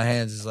nothing about my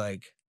hands is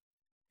like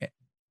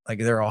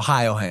they're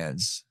Ohio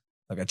hands.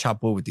 Like I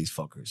chop wood with these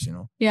fuckers, you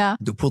know? Yeah.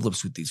 Do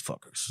pull-ups with these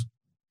fuckers.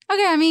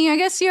 Okay. I mean, I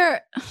guess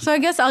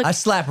I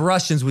slap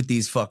Russians with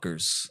these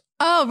fuckers.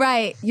 Oh,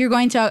 right. You're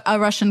going to a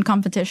Russian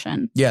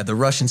competition. Yeah, the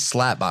Russian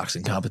slap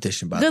boxing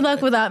competition. Good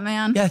luck with that,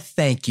 man. Yeah,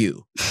 thank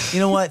you. You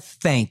know what?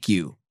 Thank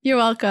you. You're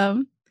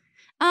welcome.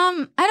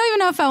 I don't even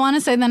know if I want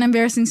to say that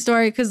embarrassing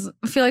story because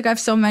I feel like I have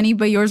so many,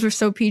 but yours were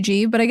so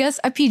PG. But I guess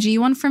a PG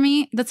one for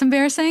me that's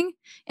embarrassing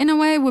in a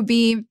way would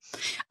be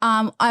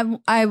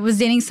I was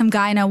dating some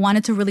guy and I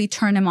wanted to really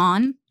turn him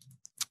on.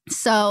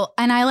 So,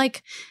 and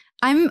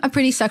I'm a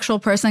pretty sexual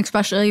person,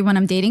 especially when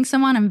I'm dating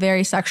someone. I'm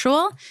very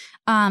sexual.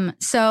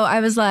 So I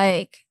was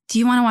like, do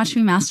you want to watch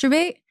me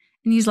masturbate?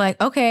 And he's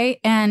like, okay.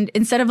 And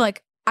instead of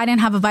like, I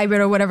didn't have a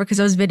vibrator or whatever because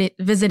I was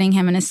visiting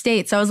him in his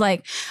state. So I was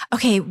like,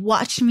 okay,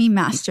 watch me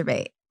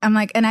masturbate. I'm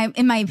like, and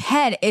in my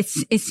head, it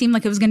seemed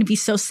like it was going to be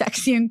so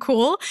sexy and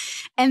cool.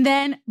 And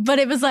then, but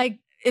it was like,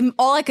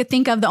 all I could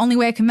think of, the only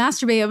way I could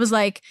masturbate, it was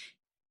like,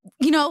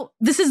 you know,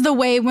 this is the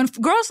way when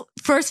girls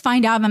first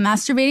find out I'm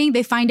masturbating,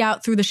 they find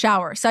out through the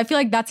shower. So I feel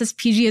like that's as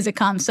PG as it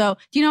comes. So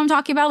do you know what I'm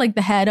talking about? Like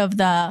the head of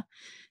the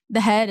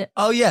the head.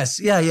 Oh, yes.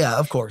 Yeah,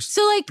 of course.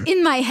 So like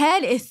in my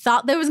head, it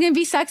thought that was going to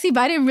be sexy, but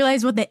I didn't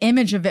realize what the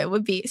image of it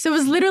would be. So it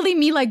was literally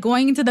me like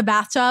going into the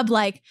bathtub,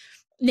 like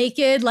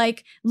naked,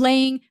 like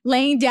laying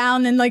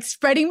down and like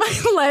spreading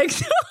my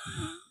legs.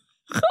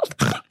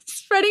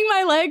 Spreading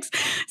my legs.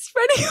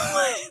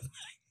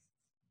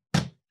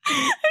 I'm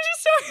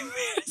just so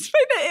embarrassed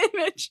by the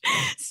image.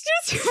 It's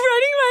just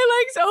spreading my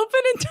legs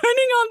open and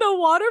turning on the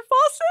water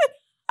faucet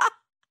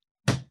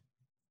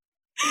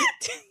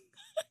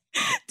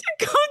to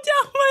go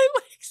down my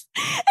legs.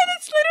 And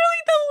it's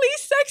literally the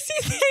least sexy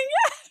thing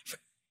ever.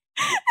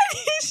 And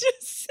he's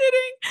just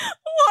sitting,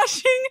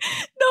 watching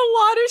the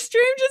water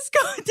stream just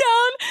go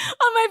down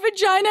on my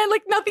vagina. And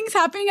like nothing's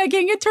happening. I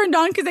can't get turned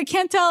on because I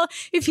can't tell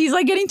if he's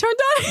like getting turned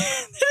on.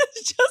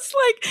 It's just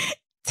like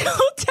 10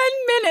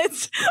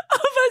 minutes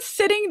of us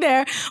sitting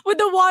there with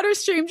the water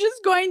stream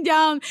just going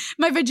down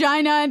my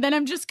vagina, and then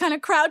I'm just kind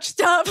of crouched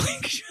up, like,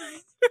 and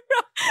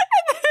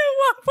then at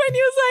one point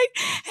he was like,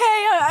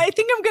 "Hey, I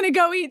think I'm gonna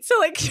go eat, so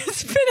like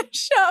just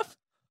finish up."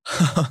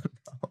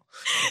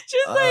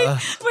 Just like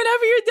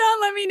whenever you're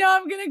done, let me know.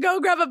 I'm gonna go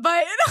grab a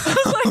bite. And I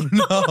was like,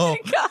 no. "Oh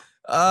my god."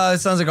 It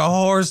sounds like a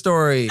horror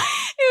story. It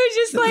was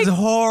just like, it's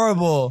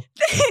horrible.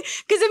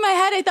 Because in my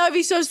head, I thought it'd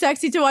be so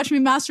sexy to watch me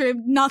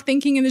masturbate, not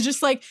thinking, and it's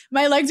just like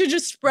my legs are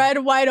just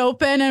spread wide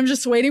open, and I'm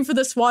just waiting for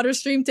this water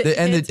stream to.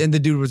 And the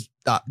dude was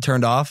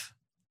turned off.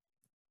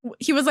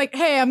 He was like,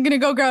 "Hey, I'm gonna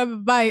go grab a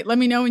bite. Let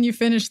me know when you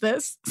finish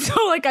this." So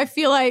like, I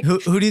feel like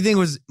who do you think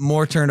was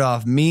more turned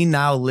off? Me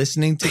now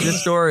listening to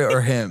this story or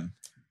him?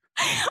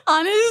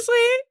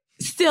 Honestly,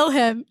 still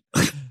him.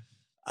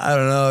 I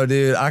don't know,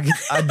 dude. I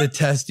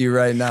detest you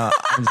right now.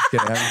 I'm just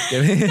kidding.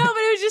 No, but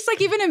it was just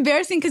like even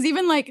embarrassing because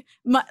even like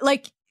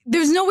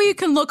there's no way you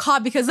can look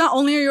hot because not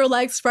only are your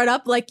legs spread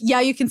up, like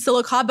yeah, you can still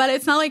look hot, but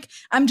it's not like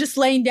I'm just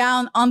laying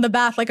down on the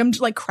bath, like I'm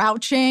just like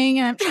crouching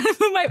and I'm trying to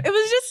move it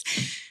was just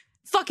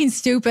fucking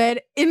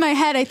stupid. In my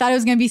head, I thought it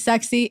was gonna be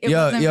sexy.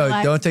 Yo,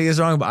 don't take this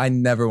wrong, but I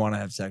never want to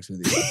have sex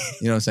with you.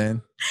 You know what I'm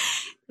saying?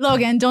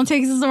 Logan, don't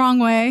take this the wrong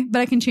way, but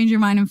I can change your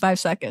mind in 5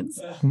 seconds.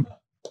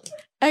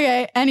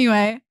 Okay,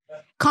 anyway.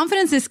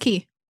 Confidence is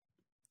key.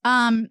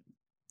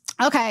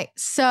 Okay,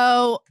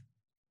 so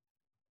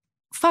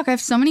fuck, I have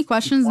so many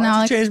questions now.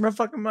 Why don't you change my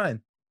fucking mind?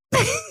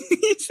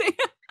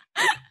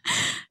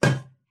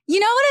 You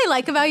know what I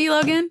like about you,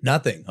 Logan?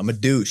 Nothing. I'm a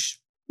douche.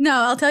 No,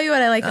 I'll tell you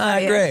what I like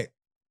about you. Great.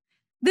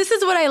 This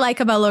is what I like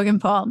about Logan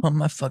Paul. I'm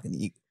my fucking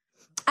ego.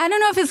 I don't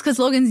know if it's because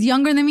Logan's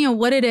younger than me or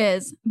what it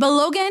is, but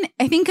Logan,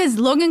 I think because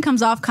Logan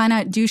comes off kind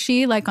of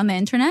douchey, like on the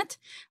internet.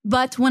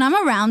 But when I'm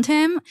around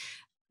him,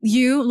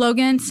 you,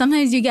 Logan,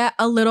 sometimes you get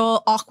a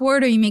little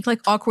awkward or you make like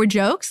awkward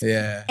jokes.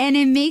 Yeah. And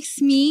it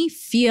makes me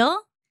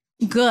feel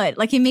good.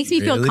 Like it makes me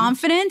feel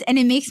confident and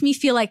it makes me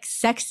feel like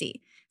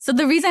sexy. So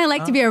the reason I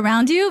like to be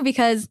around you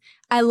because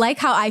I like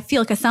how I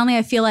feel because suddenly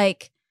I feel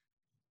like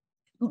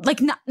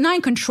not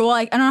in control.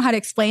 I don't know how to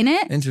explain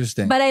it.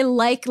 Interesting. But I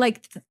like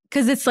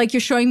because it's like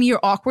you're showing me your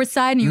awkward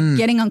side and you're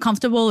getting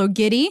uncomfortable or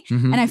giddy.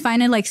 Mm-hmm. And I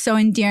find it like so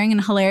endearing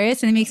and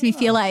hilarious. And it makes me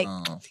feel like,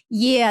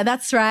 yeah,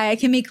 that's right. I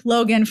can make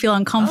Logan feel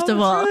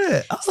uncomfortable.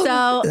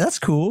 So that's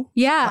cool.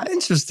 Yeah.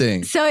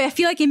 Interesting. So I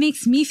feel like it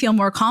makes me feel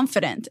more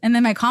confident. And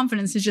then my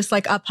confidence is just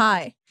like up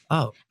high.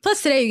 Oh.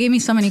 Plus today you gave me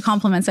so many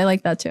compliments. I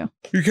like that too.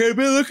 You came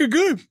in looking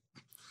good.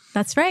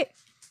 That's right.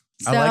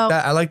 So,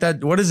 I like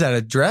that. What is that?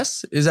 A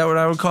dress? Is that what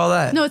I would call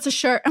that? No, it's a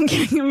shirt. I'm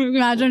kidding.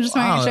 Imagine I'm just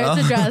wearing a shirt.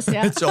 It's a dress.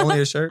 Yeah. It's only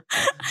a shirt.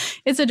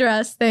 It's a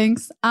dress.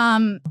 Thanks.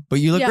 But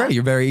you look great.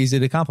 You're very easy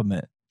to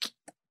compliment.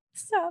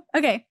 Stop.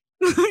 Okay.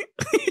 Okay,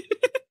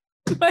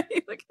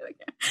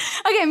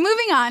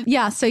 moving on.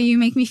 Yeah, so you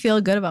make me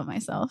feel good about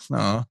myself.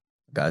 Oh,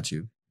 got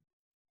you.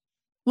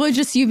 Well,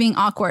 just you being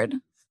awkward.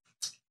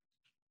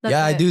 That's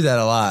I do that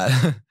a lot.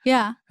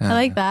 Yeah, I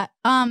like that.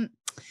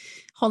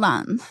 Hold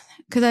on.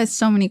 Because I have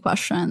so many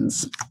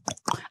questions.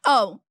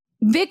 Oh,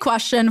 big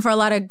question for a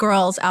lot of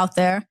girls out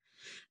there.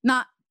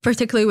 Not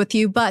particularly with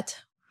you, but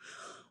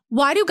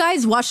why do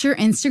guys watch your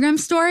Instagram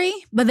story,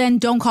 but then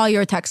don't call you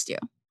or text you?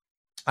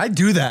 I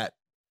do that.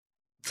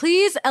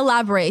 Please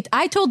elaborate.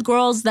 I told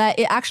girls that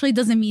it actually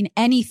doesn't mean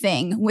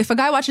anything. If a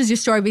guy watches your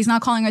story, but he's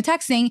not calling or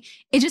texting,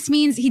 it just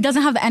means he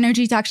doesn't have the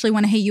energy to actually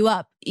want to hit you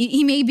up.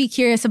 He may be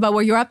curious about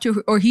what you're up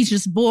to, or he's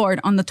just bored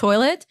on the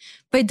toilet,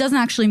 but it doesn't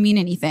actually mean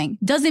anything.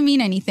 Doesn't mean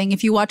anything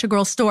if you watch a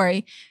girl's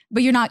story,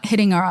 but you're not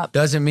hitting her up.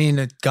 Doesn't mean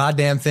a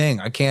goddamn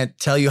thing. I can't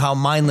tell you how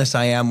mindless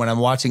I am when I'm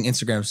watching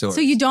Instagram stories.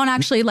 So you don't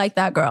actually like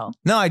that girl?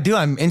 No, I do.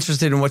 I'm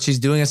interested in what she's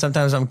doing, and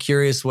sometimes I'm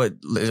curious what,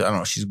 I don't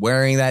know, she's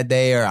wearing that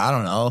day, or I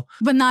don't know.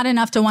 But not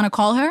enough to want to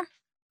call her?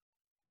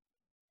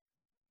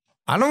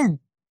 I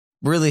don't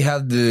really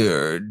have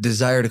the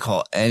desire to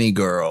call any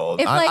girl.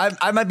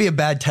 I might be a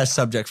bad test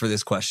subject for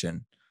this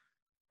question.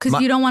 Because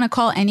you don't want to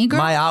call any girl?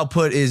 My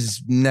output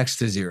is next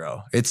to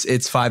zero.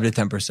 It's 5 to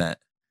 10%.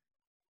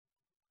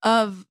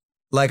 Of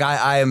Like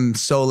I am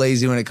so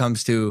lazy when it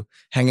comes to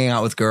hanging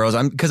out with girls.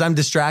 Because I'm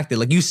distracted.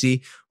 Like you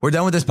see, we're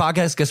done with this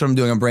podcast. Guess what I'm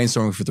doing? I'm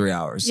brainstorming for 3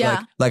 hours.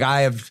 Yeah. Like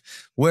I have,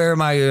 where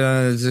am I, you know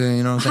what I'm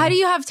saying? How do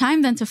you have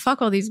time then to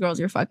fuck all these girls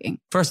you're fucking?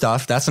 First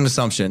off, that's an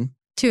assumption.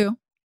 2.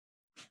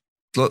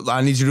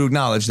 I need you to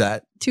acknowledge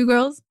that. 2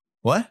 girls?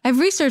 What? I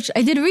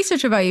did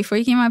research about you before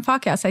you came on my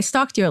podcast. I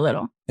stalked you a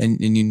little. And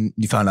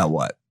you found out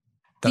what?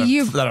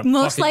 You're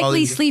most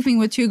likely sleeping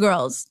with 2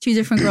 girls, 2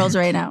 different girls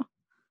right now.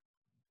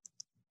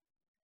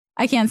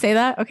 I can't say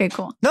that? Okay,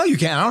 cool. No, you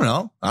can't.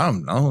 I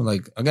don't know.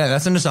 Like, again,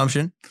 that's an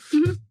assumption.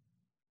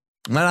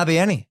 Mm-hmm. Might not be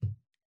any.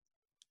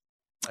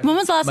 When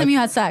was the last time you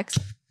had sex?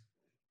 A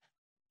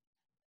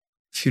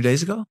few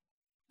days ago.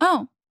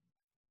 Oh.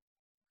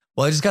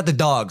 Well, I just got the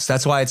dogs.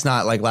 That's why it's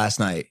not like last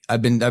night.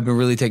 I've been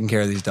really taking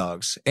care of these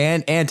dogs.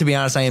 And to be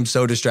honest, I am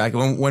so distracted.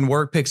 When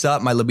work picks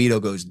up, my libido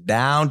goes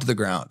down to the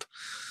ground.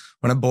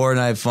 When I'm bored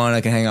and I have fun,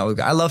 I can hang out with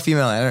guys. I love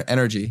female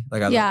energy.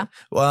 Like I love it.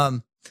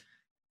 Well,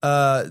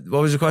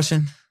 what was your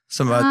question?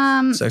 Something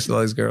about sex with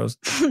all these girls.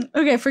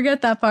 Okay,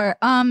 forget that part.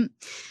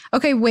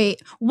 Okay,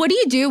 wait. What do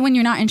you do when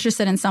you're not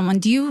interested in someone?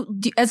 Do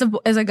you as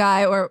a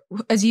guy or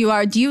as you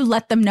are, do you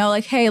let them know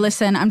like, hey,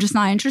 listen, I'm just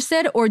not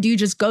interested, or do you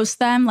just ghost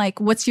them?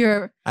 Like, what's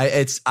your?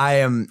 I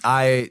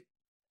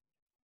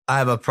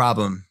have a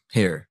problem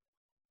here,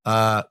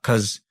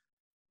 because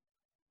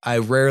I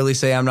rarely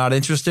say I'm not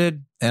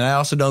interested, and I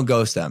also don't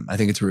ghost them. I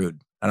think it's rude.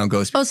 I don't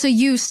ghost people. Oh, so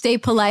you stay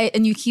polite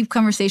and you keep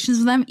conversations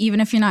with them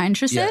even if you're not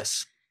interested?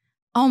 Yes.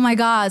 Oh my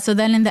God. So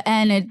then in the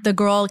end, the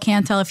girl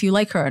can't tell if you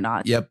like her or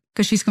not. Yep.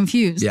 Because she's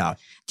confused. Yeah.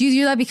 Do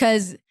you do that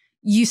because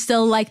you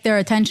still like their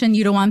attention?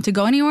 You don't want them to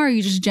go anywhere, or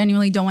you just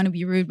genuinely don't want to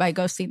be rude by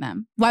ghosting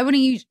them? Why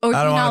wouldn't you? Or do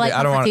you not like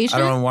confrontation?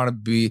 I don't want to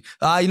be.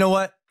 You know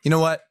what?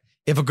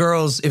 If a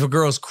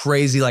girl's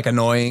crazy, like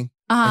annoying,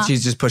 and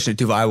she's just pushing it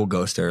too far, I will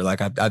ghost her.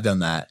 Like I've done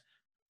that.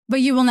 But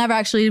you will never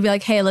actually be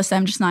like, hey, listen,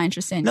 I'm just not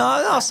interested in you.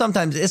 No,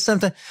 sometimes.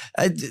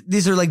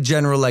 These are like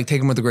general, like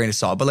take them with a grain of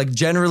salt. But like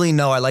generally,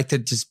 no, I like to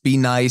just be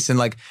nice and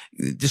like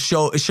just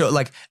show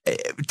like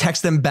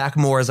text them back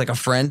more as like a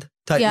friend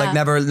type. Yeah. Like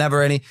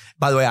never any.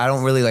 By the way, I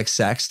don't really like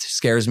sext.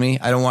 Scares me.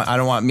 I don't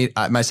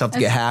want myself to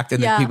get hacked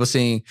and then people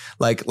seeing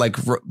like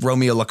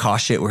Romeo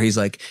Lacoste shit where he's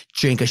like,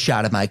 drink a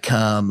shot of my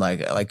cum.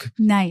 Like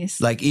nice.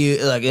 Like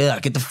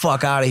get the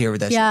fuck out of here with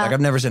that shit. Like I've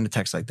never sent a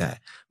text like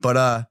that.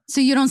 But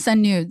so you don't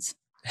send nudes?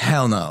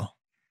 Hell no.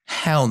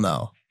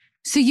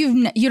 So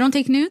you don't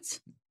take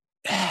nudes?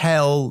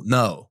 Hell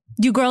no.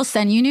 Do girls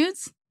send you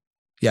nudes?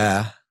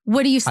 Yeah.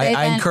 What do you say?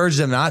 I encourage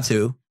them not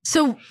to.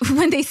 So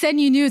when they send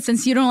you nudes,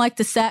 since you don't like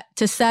to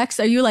sex,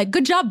 are you like,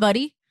 good job,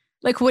 buddy?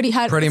 Like, what do you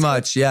have? Pretty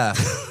much, yeah.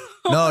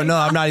 No,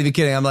 I'm not even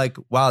kidding. I'm like,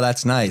 wow,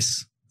 that's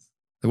nice.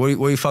 Like,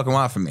 what do you fucking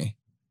want from me?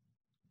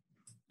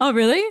 Oh,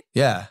 really?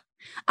 Yeah.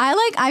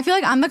 I feel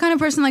like I'm the kind of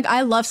person, like,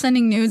 I love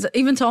sending nudes,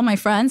 even to all my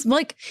friends. But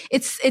like,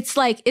 it's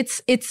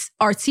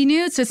artsy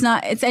nudes. So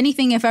it's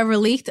anything if ever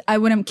leaked, I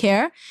wouldn't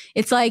care.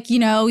 It's like,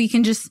 you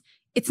can just,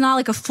 it's not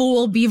like a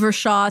full beaver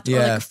shot or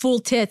like full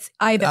tits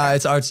either.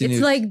 It's artsy nudes.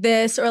 It's like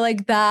this or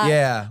like that.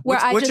 Yeah.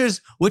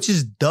 Which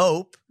is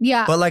dope.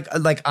 Yeah. But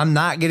like I'm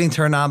not getting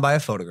turned on by a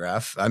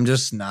photograph. I'm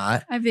just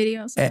not. I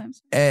video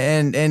sometimes.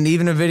 And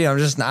even a video, I'm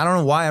just not. I don't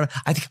know why.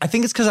 I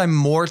think it's because I'm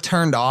more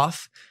turned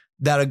off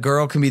that a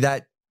girl can be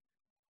that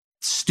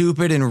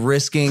stupid and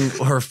risking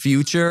her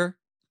future.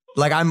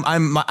 Like I'm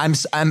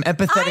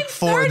empathetic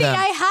for 30, them.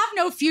 I have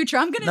no future.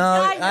 I'm gonna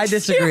die. I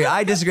disagree.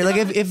 Like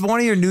if one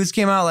of your nudes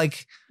came out,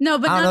 like no,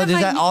 but I don't know,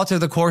 does that alter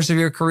the course of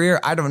your career?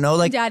 I don't know.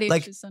 Like Daddy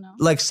like so no.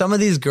 Like some of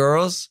these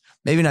girls,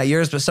 maybe not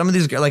yours, but some of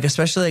these girls, like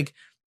especially like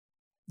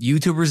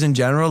YouTubers in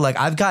general, like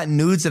I've gotten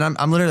nudes and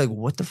I'm literally like,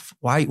 what the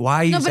why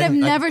are you? No, but I've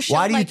never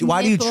shown.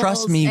 Why do you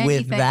trust me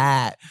anything. with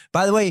that?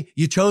 By the way,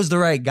 you chose the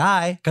right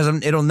guy because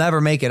it'll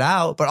never make it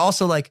out. But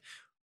also like,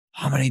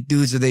 how many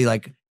dudes are they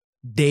like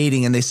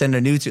dating and they send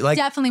a nude to? Like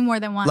definitely more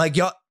than one. Like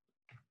y'all.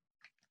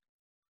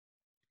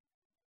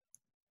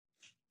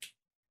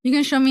 You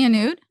gonna show me a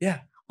nude? Yeah.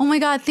 Oh my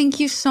God, thank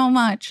you so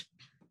much.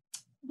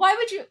 Why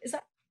would you? Is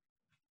that?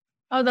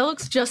 Oh, that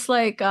looks just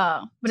like.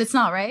 But it's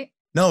not, right?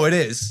 No, it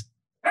is.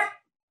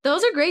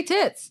 Those are great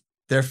tits.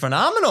 They're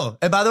phenomenal.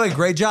 And by the way,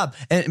 great job.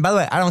 And by the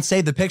way, I don't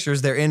save the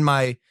pictures. They're in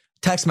my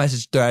text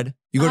message thread.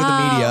 You go to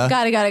the media.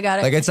 Got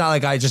it. Like, it's not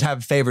like I just have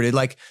favorited.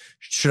 Like,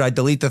 should I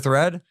delete the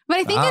thread? But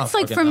I think it's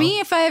like, for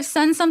me, if I have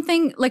sent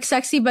something like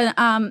sexy, but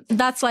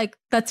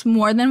that's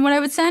more than what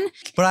I would send.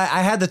 But I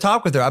had the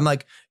talk with her. I'm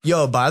like,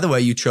 yo, by the way,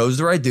 you chose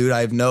the right dude.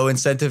 I have no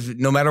incentive,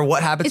 no matter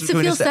what happens. It's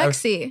to feel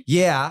sexy.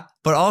 Yeah.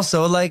 But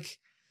also like,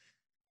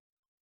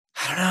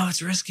 I don't know.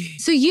 It's risky.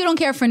 So you don't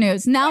care for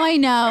nudes. Now I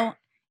know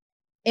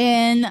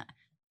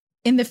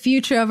in the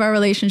future of our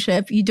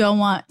relationship, you don't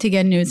want to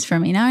get nudes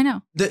from me. Now I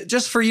know.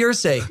 Just for your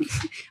sake.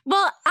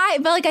 But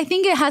I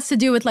think it has to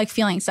do with like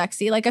feeling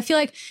sexy. Like I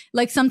feel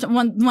like sometimes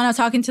when I was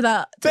talking to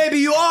the baby,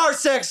 you are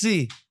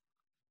sexy.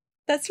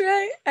 That's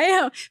right. I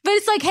am. But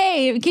it's like,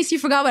 hey, in case you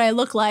forgot what I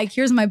look like,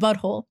 here's my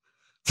butthole.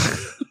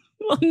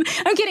 Well,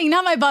 I'm kidding,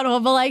 not my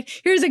butthole, but like,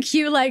 here's a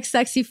cute, like,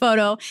 sexy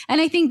photo.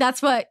 And I think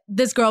that's what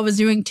this girl was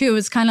doing too.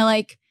 It's kind of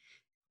like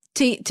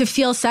to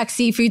feel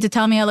sexy, for you to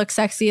tell me I look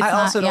sexy. It's I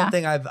not, also don't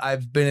think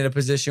I've been in a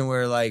position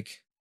where like,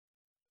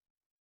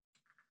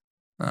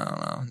 I don't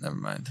know. Never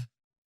mind.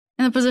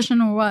 In a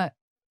position or what?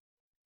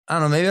 I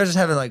don't know. Maybe I just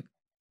haven't like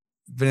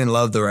been in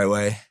love the right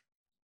way.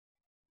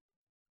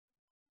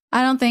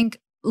 I don't think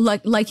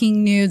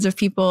liking nudes of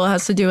people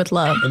has to do with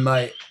love. It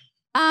might.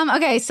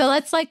 Okay, so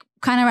let's like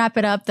kind of wrap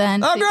it up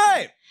then. Oh,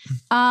 great.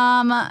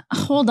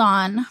 Hold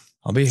on.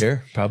 I'll be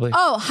here probably.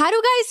 Oh, how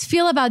do guys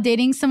feel about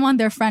dating someone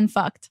their friend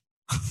fucked?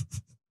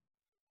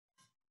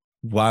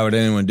 Why would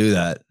anyone do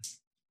that?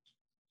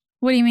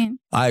 What do you mean?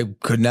 I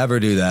could never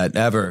do that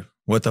ever.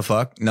 What the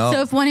fuck? No.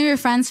 So if one of your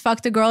friends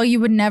fucked a girl, you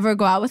would never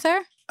go out with her?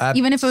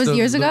 Even if it was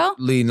years ago?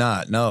 Absolutely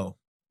not. No.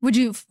 Would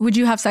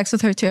you have sex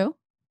with her too?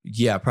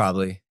 Yeah,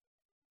 probably.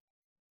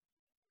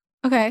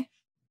 Okay.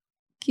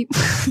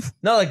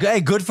 No, like, hey,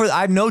 good for,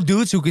 I know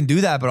dudes who can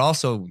do that, but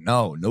also,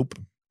 nope.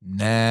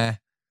 Nah.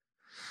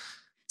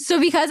 So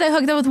because I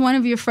hooked up with one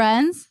of your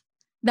friends,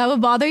 that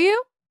would bother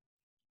you?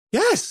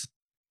 Yes.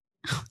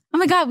 Oh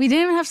my God, we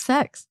didn't even have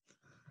sex.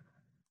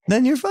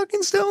 Then you're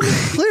fucking still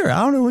clear. I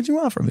don't know what you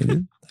want from me,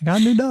 dude. I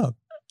got a new dog.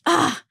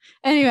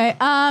 Anyway,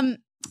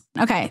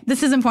 okay,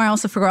 this is important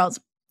also for girls.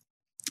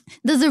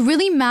 Does it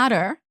really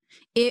matter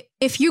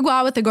if you go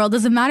out with a girl?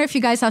 Does it matter if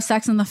you guys have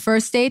sex on the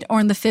first date or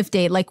on the 5th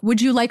date? Like,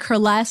 would you like her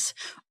less,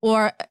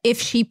 or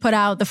if she put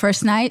out the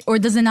first night, or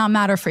does it not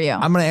matter for you?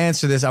 I'm going to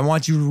answer this. I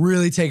want you to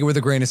really take it with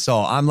a grain of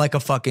salt. I'm like a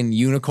fucking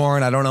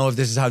unicorn. I don't know if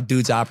this is how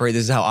dudes operate.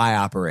 This is how I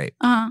operate.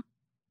 Uh-huh.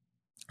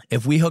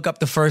 If we hook up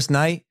the first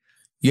night,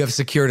 you have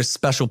secured a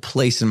special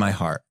place in my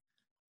heart.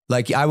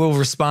 Like, I will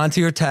respond to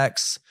your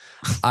texts.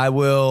 I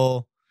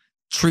will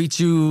treat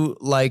you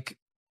like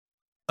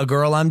a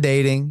girl I'm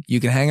dating. You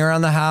can hang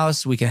around the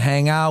house. We can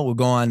hang out. We'll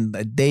go on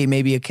a date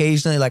maybe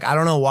occasionally. Like, I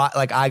don't know why.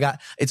 Like,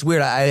 it's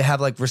weird. I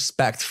have like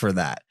respect for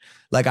that.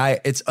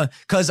 Like, it's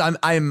because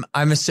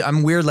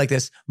I'm weird like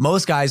this.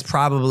 Most guys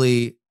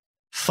probably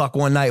fuck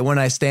one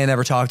night stand,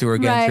 never talk to her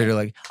again. Right. Treat her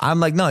like, I'm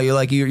like, no,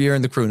 you're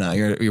in the crew now.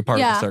 You're part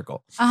of the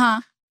circle.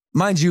 Uh-huh.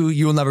 Mind you,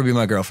 you will never be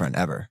my girlfriend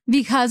ever.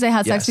 Because I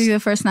had sex with you the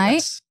first night?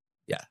 Yes.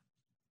 Yeah.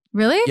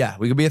 Really? Yeah,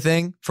 we could be a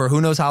thing for who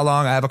knows how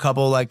long. I have a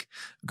couple like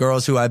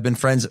girls who I've been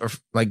friends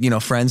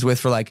with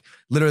for like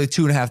literally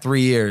 2.5,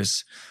 3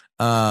 years.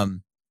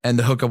 And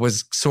the hookup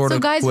was sort of So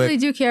guys quick. really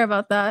do care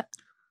about that.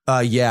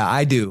 Yeah,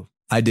 I do.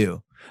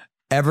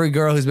 Every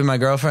girl who's been my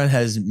girlfriend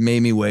has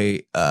made me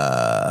wait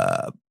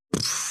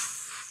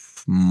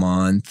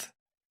month.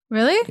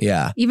 Really?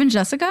 Yeah. Even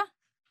Jessica?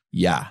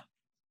 Yeah.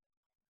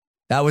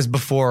 That was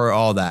before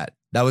all that.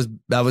 I was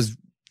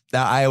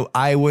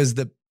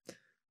the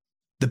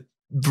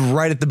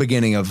right at the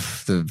beginning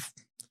of the,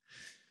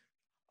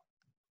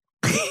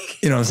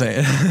 you know what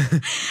I'm saying?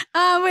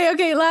 Wait,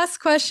 okay. Last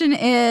question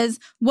is,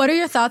 what are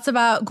your thoughts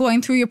about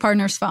going through your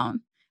partner's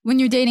phone when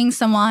you're dating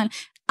someone?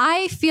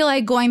 I feel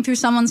like going through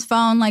someone's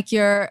phone, like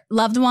your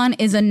loved one,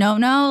 is a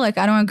no-no. Like,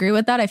 I don't agree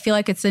with that. I feel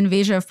like it's an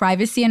invasion of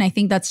privacy, and I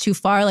think that's too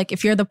far. Like,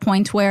 if you're at the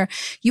point where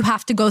you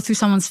have to go through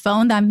someone's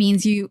phone, that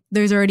means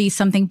there's already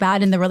something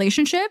bad in the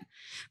relationship.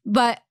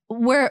 But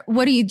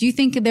do you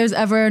think there's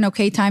ever an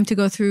okay time to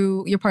go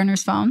through your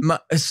partner's phone?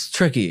 It's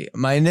tricky.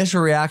 My initial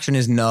reaction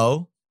is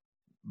no,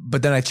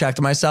 but then I checked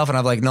myself and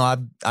I'm like, no,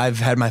 I've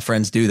had my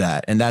friends do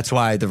that, and that's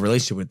why the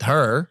relationship with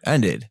her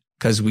ended,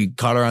 because we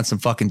caught her on some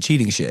fucking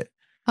cheating shit.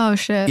 Oh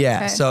shit. Yeah.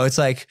 Okay. So it's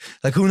like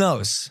who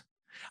knows?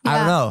 Yeah. I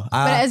don't know.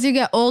 But as you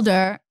get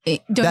older,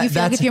 don't you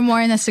feel like if you're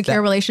more in a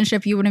secure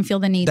relationship, you wouldn't feel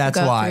the need to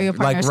go through your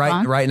partner's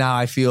phone? Right now,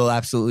 I feel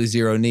absolutely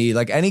zero need.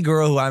 Like, any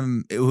girl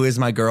who is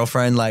my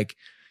girlfriend, like,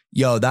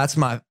 yo,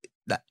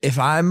 if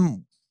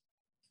I'm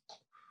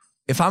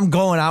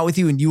going out with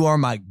you and you are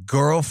my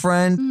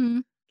girlfriend, Mm-hmm.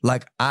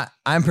 like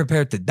I'm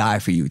prepared to die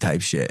for you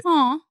type shit.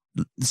 Aw.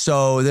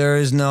 So there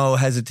is no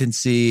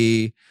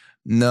hesitancy,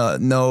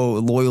 no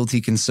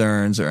loyalty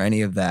concerns or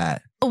any of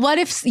that. What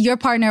if your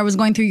partner was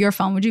going through your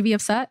phone? Would you be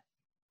upset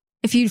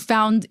if you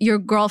found your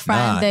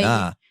girlfriend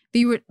that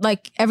you were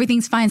like,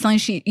 everything's fine,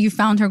 suddenly you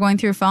found her going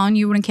through your phone?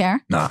 You wouldn't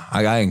care? Nah,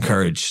 I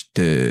encourage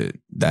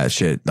that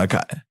shit. Like,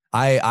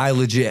 I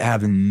legit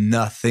have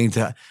nothing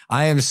to.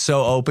 I am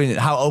so open.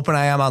 How open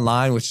I am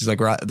online, which is like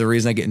the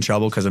reason I get in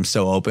trouble, because I'm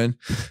so open.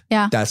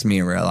 Yeah, that's me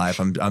in real life.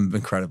 I'm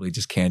incredibly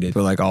just candid.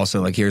 But like,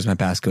 also, like, here's my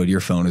passcode.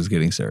 Your phone is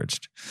getting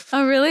searched.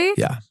 Oh really?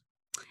 Yeah.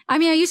 I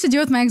mean, I used to do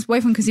it with my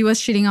ex-boyfriend because he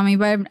was cheating on me,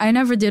 but I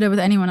never did it with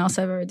anyone else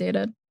I've ever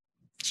dated.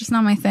 It's just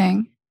not my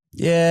thing.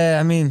 Yeah,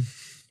 I mean,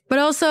 but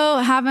also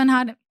haven't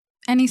had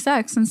any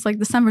sex since like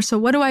December. So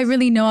what do I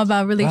really know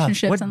about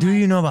relationships? What do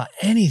you know about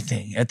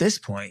anything at this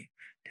point?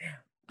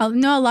 I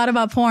know a lot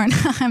about porn.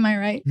 Am I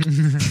right?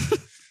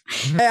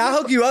 Hey,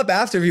 I'll hook you up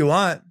after if you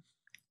want.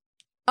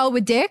 Oh,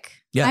 with dick?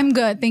 Yeah. I'm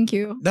good. Thank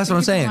you. That's what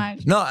I'm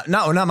saying. No,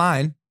 not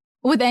mine.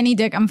 With any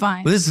dick, I'm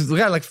fine. We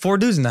got like 4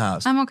 dudes in the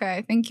house. I'm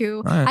okay. Thank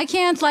you. Right. I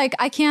can't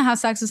have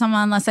sex with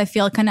someone unless I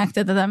feel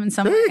connected to them in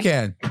some way. Sure you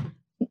can.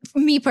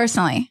 Me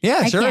personally. Yeah,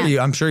 I sure. can't.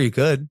 I'm sure you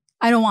could.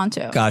 I don't want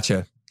to.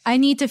 Gotcha. I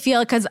need to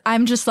feel, because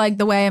I'm just like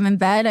the way I'm in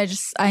bed.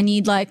 I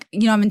need like,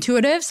 I'm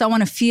intuitive. So I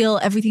want to feel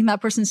everything that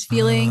person's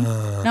feeling.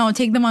 And I want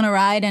to take them on a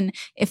ride. And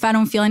if I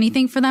don't feel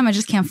anything for them, I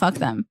just can't fuck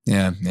them.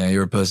 Yeah.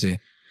 You're a pussy.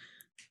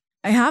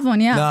 I have one,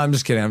 yeah. No, I'm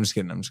just kidding.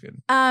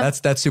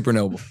 That's super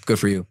noble. Good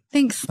for you.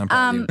 Thanks. I'm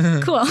proud of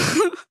you. Cool.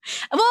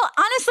 Well,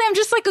 honestly, I'm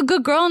just like a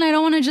good girl and I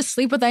don't want to just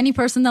sleep with any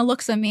person that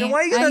looks at me. Then why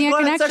are you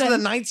going to have sex with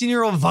a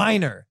 19-year-old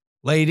Viner,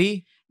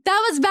 lady?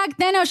 That was back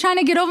then. I was trying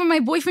to get over my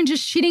boyfriend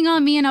just cheating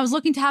on me and I was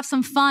looking to have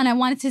some fun. I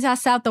wanted to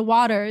test out the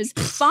waters.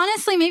 But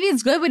honestly, maybe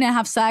it's good we didn't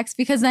have sex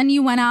because then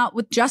you went out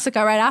with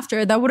Jessica right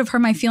after. That would have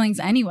hurt my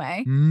feelings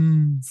anyway.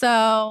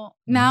 So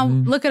now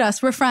look at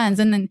us. We're friends.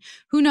 And then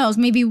who knows?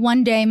 Maybe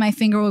one day my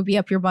finger will be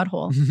up your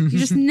butthole. You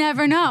just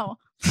never know.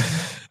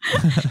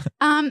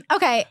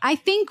 Okay. I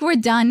think we're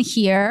done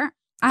here.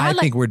 I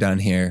think we're done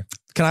here.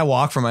 Can I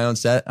walk from my own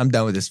set? I'm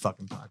done with this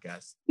fucking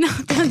podcast. No,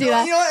 don't do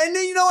that.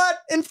 You know what?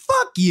 And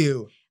fuck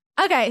you.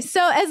 Okay,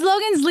 so as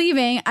Logan's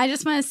leaving, I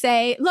just want to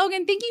say,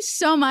 Logan, thank you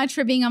so much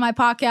for being on my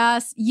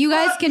podcast. You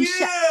guys can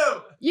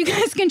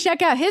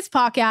check out his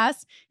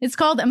podcast. It's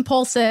called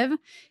Impulsive.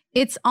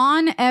 It's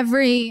on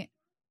Logan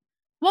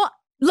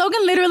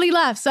literally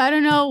left, so I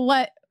don't know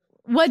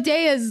what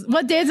day is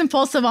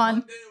Impulsive on.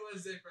 Monday,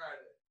 Wednesday, Friday.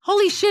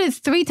 Holy shit, it's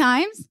 3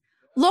 times.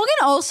 Logan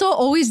also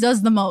always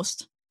does the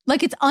most.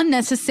 Like, it's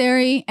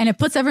unnecessary and it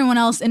puts everyone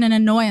else in an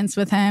annoyance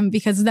with him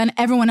because then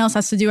everyone else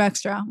has to do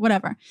extra,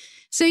 whatever.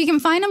 So you can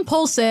find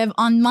Impulsive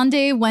on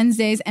Monday,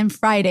 Wednesdays, and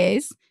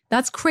Fridays.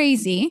 That's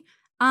crazy.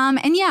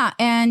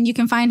 And you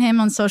can find him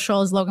on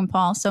social as Logan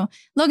Paul. So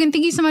Logan,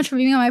 thank you so much for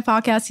being on my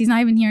podcast. He's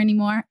not even here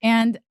anymore.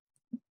 And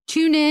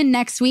tune in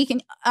next week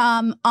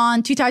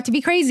on Too Tired to Be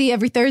Crazy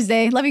every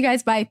Thursday. Love you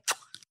guys. Bye.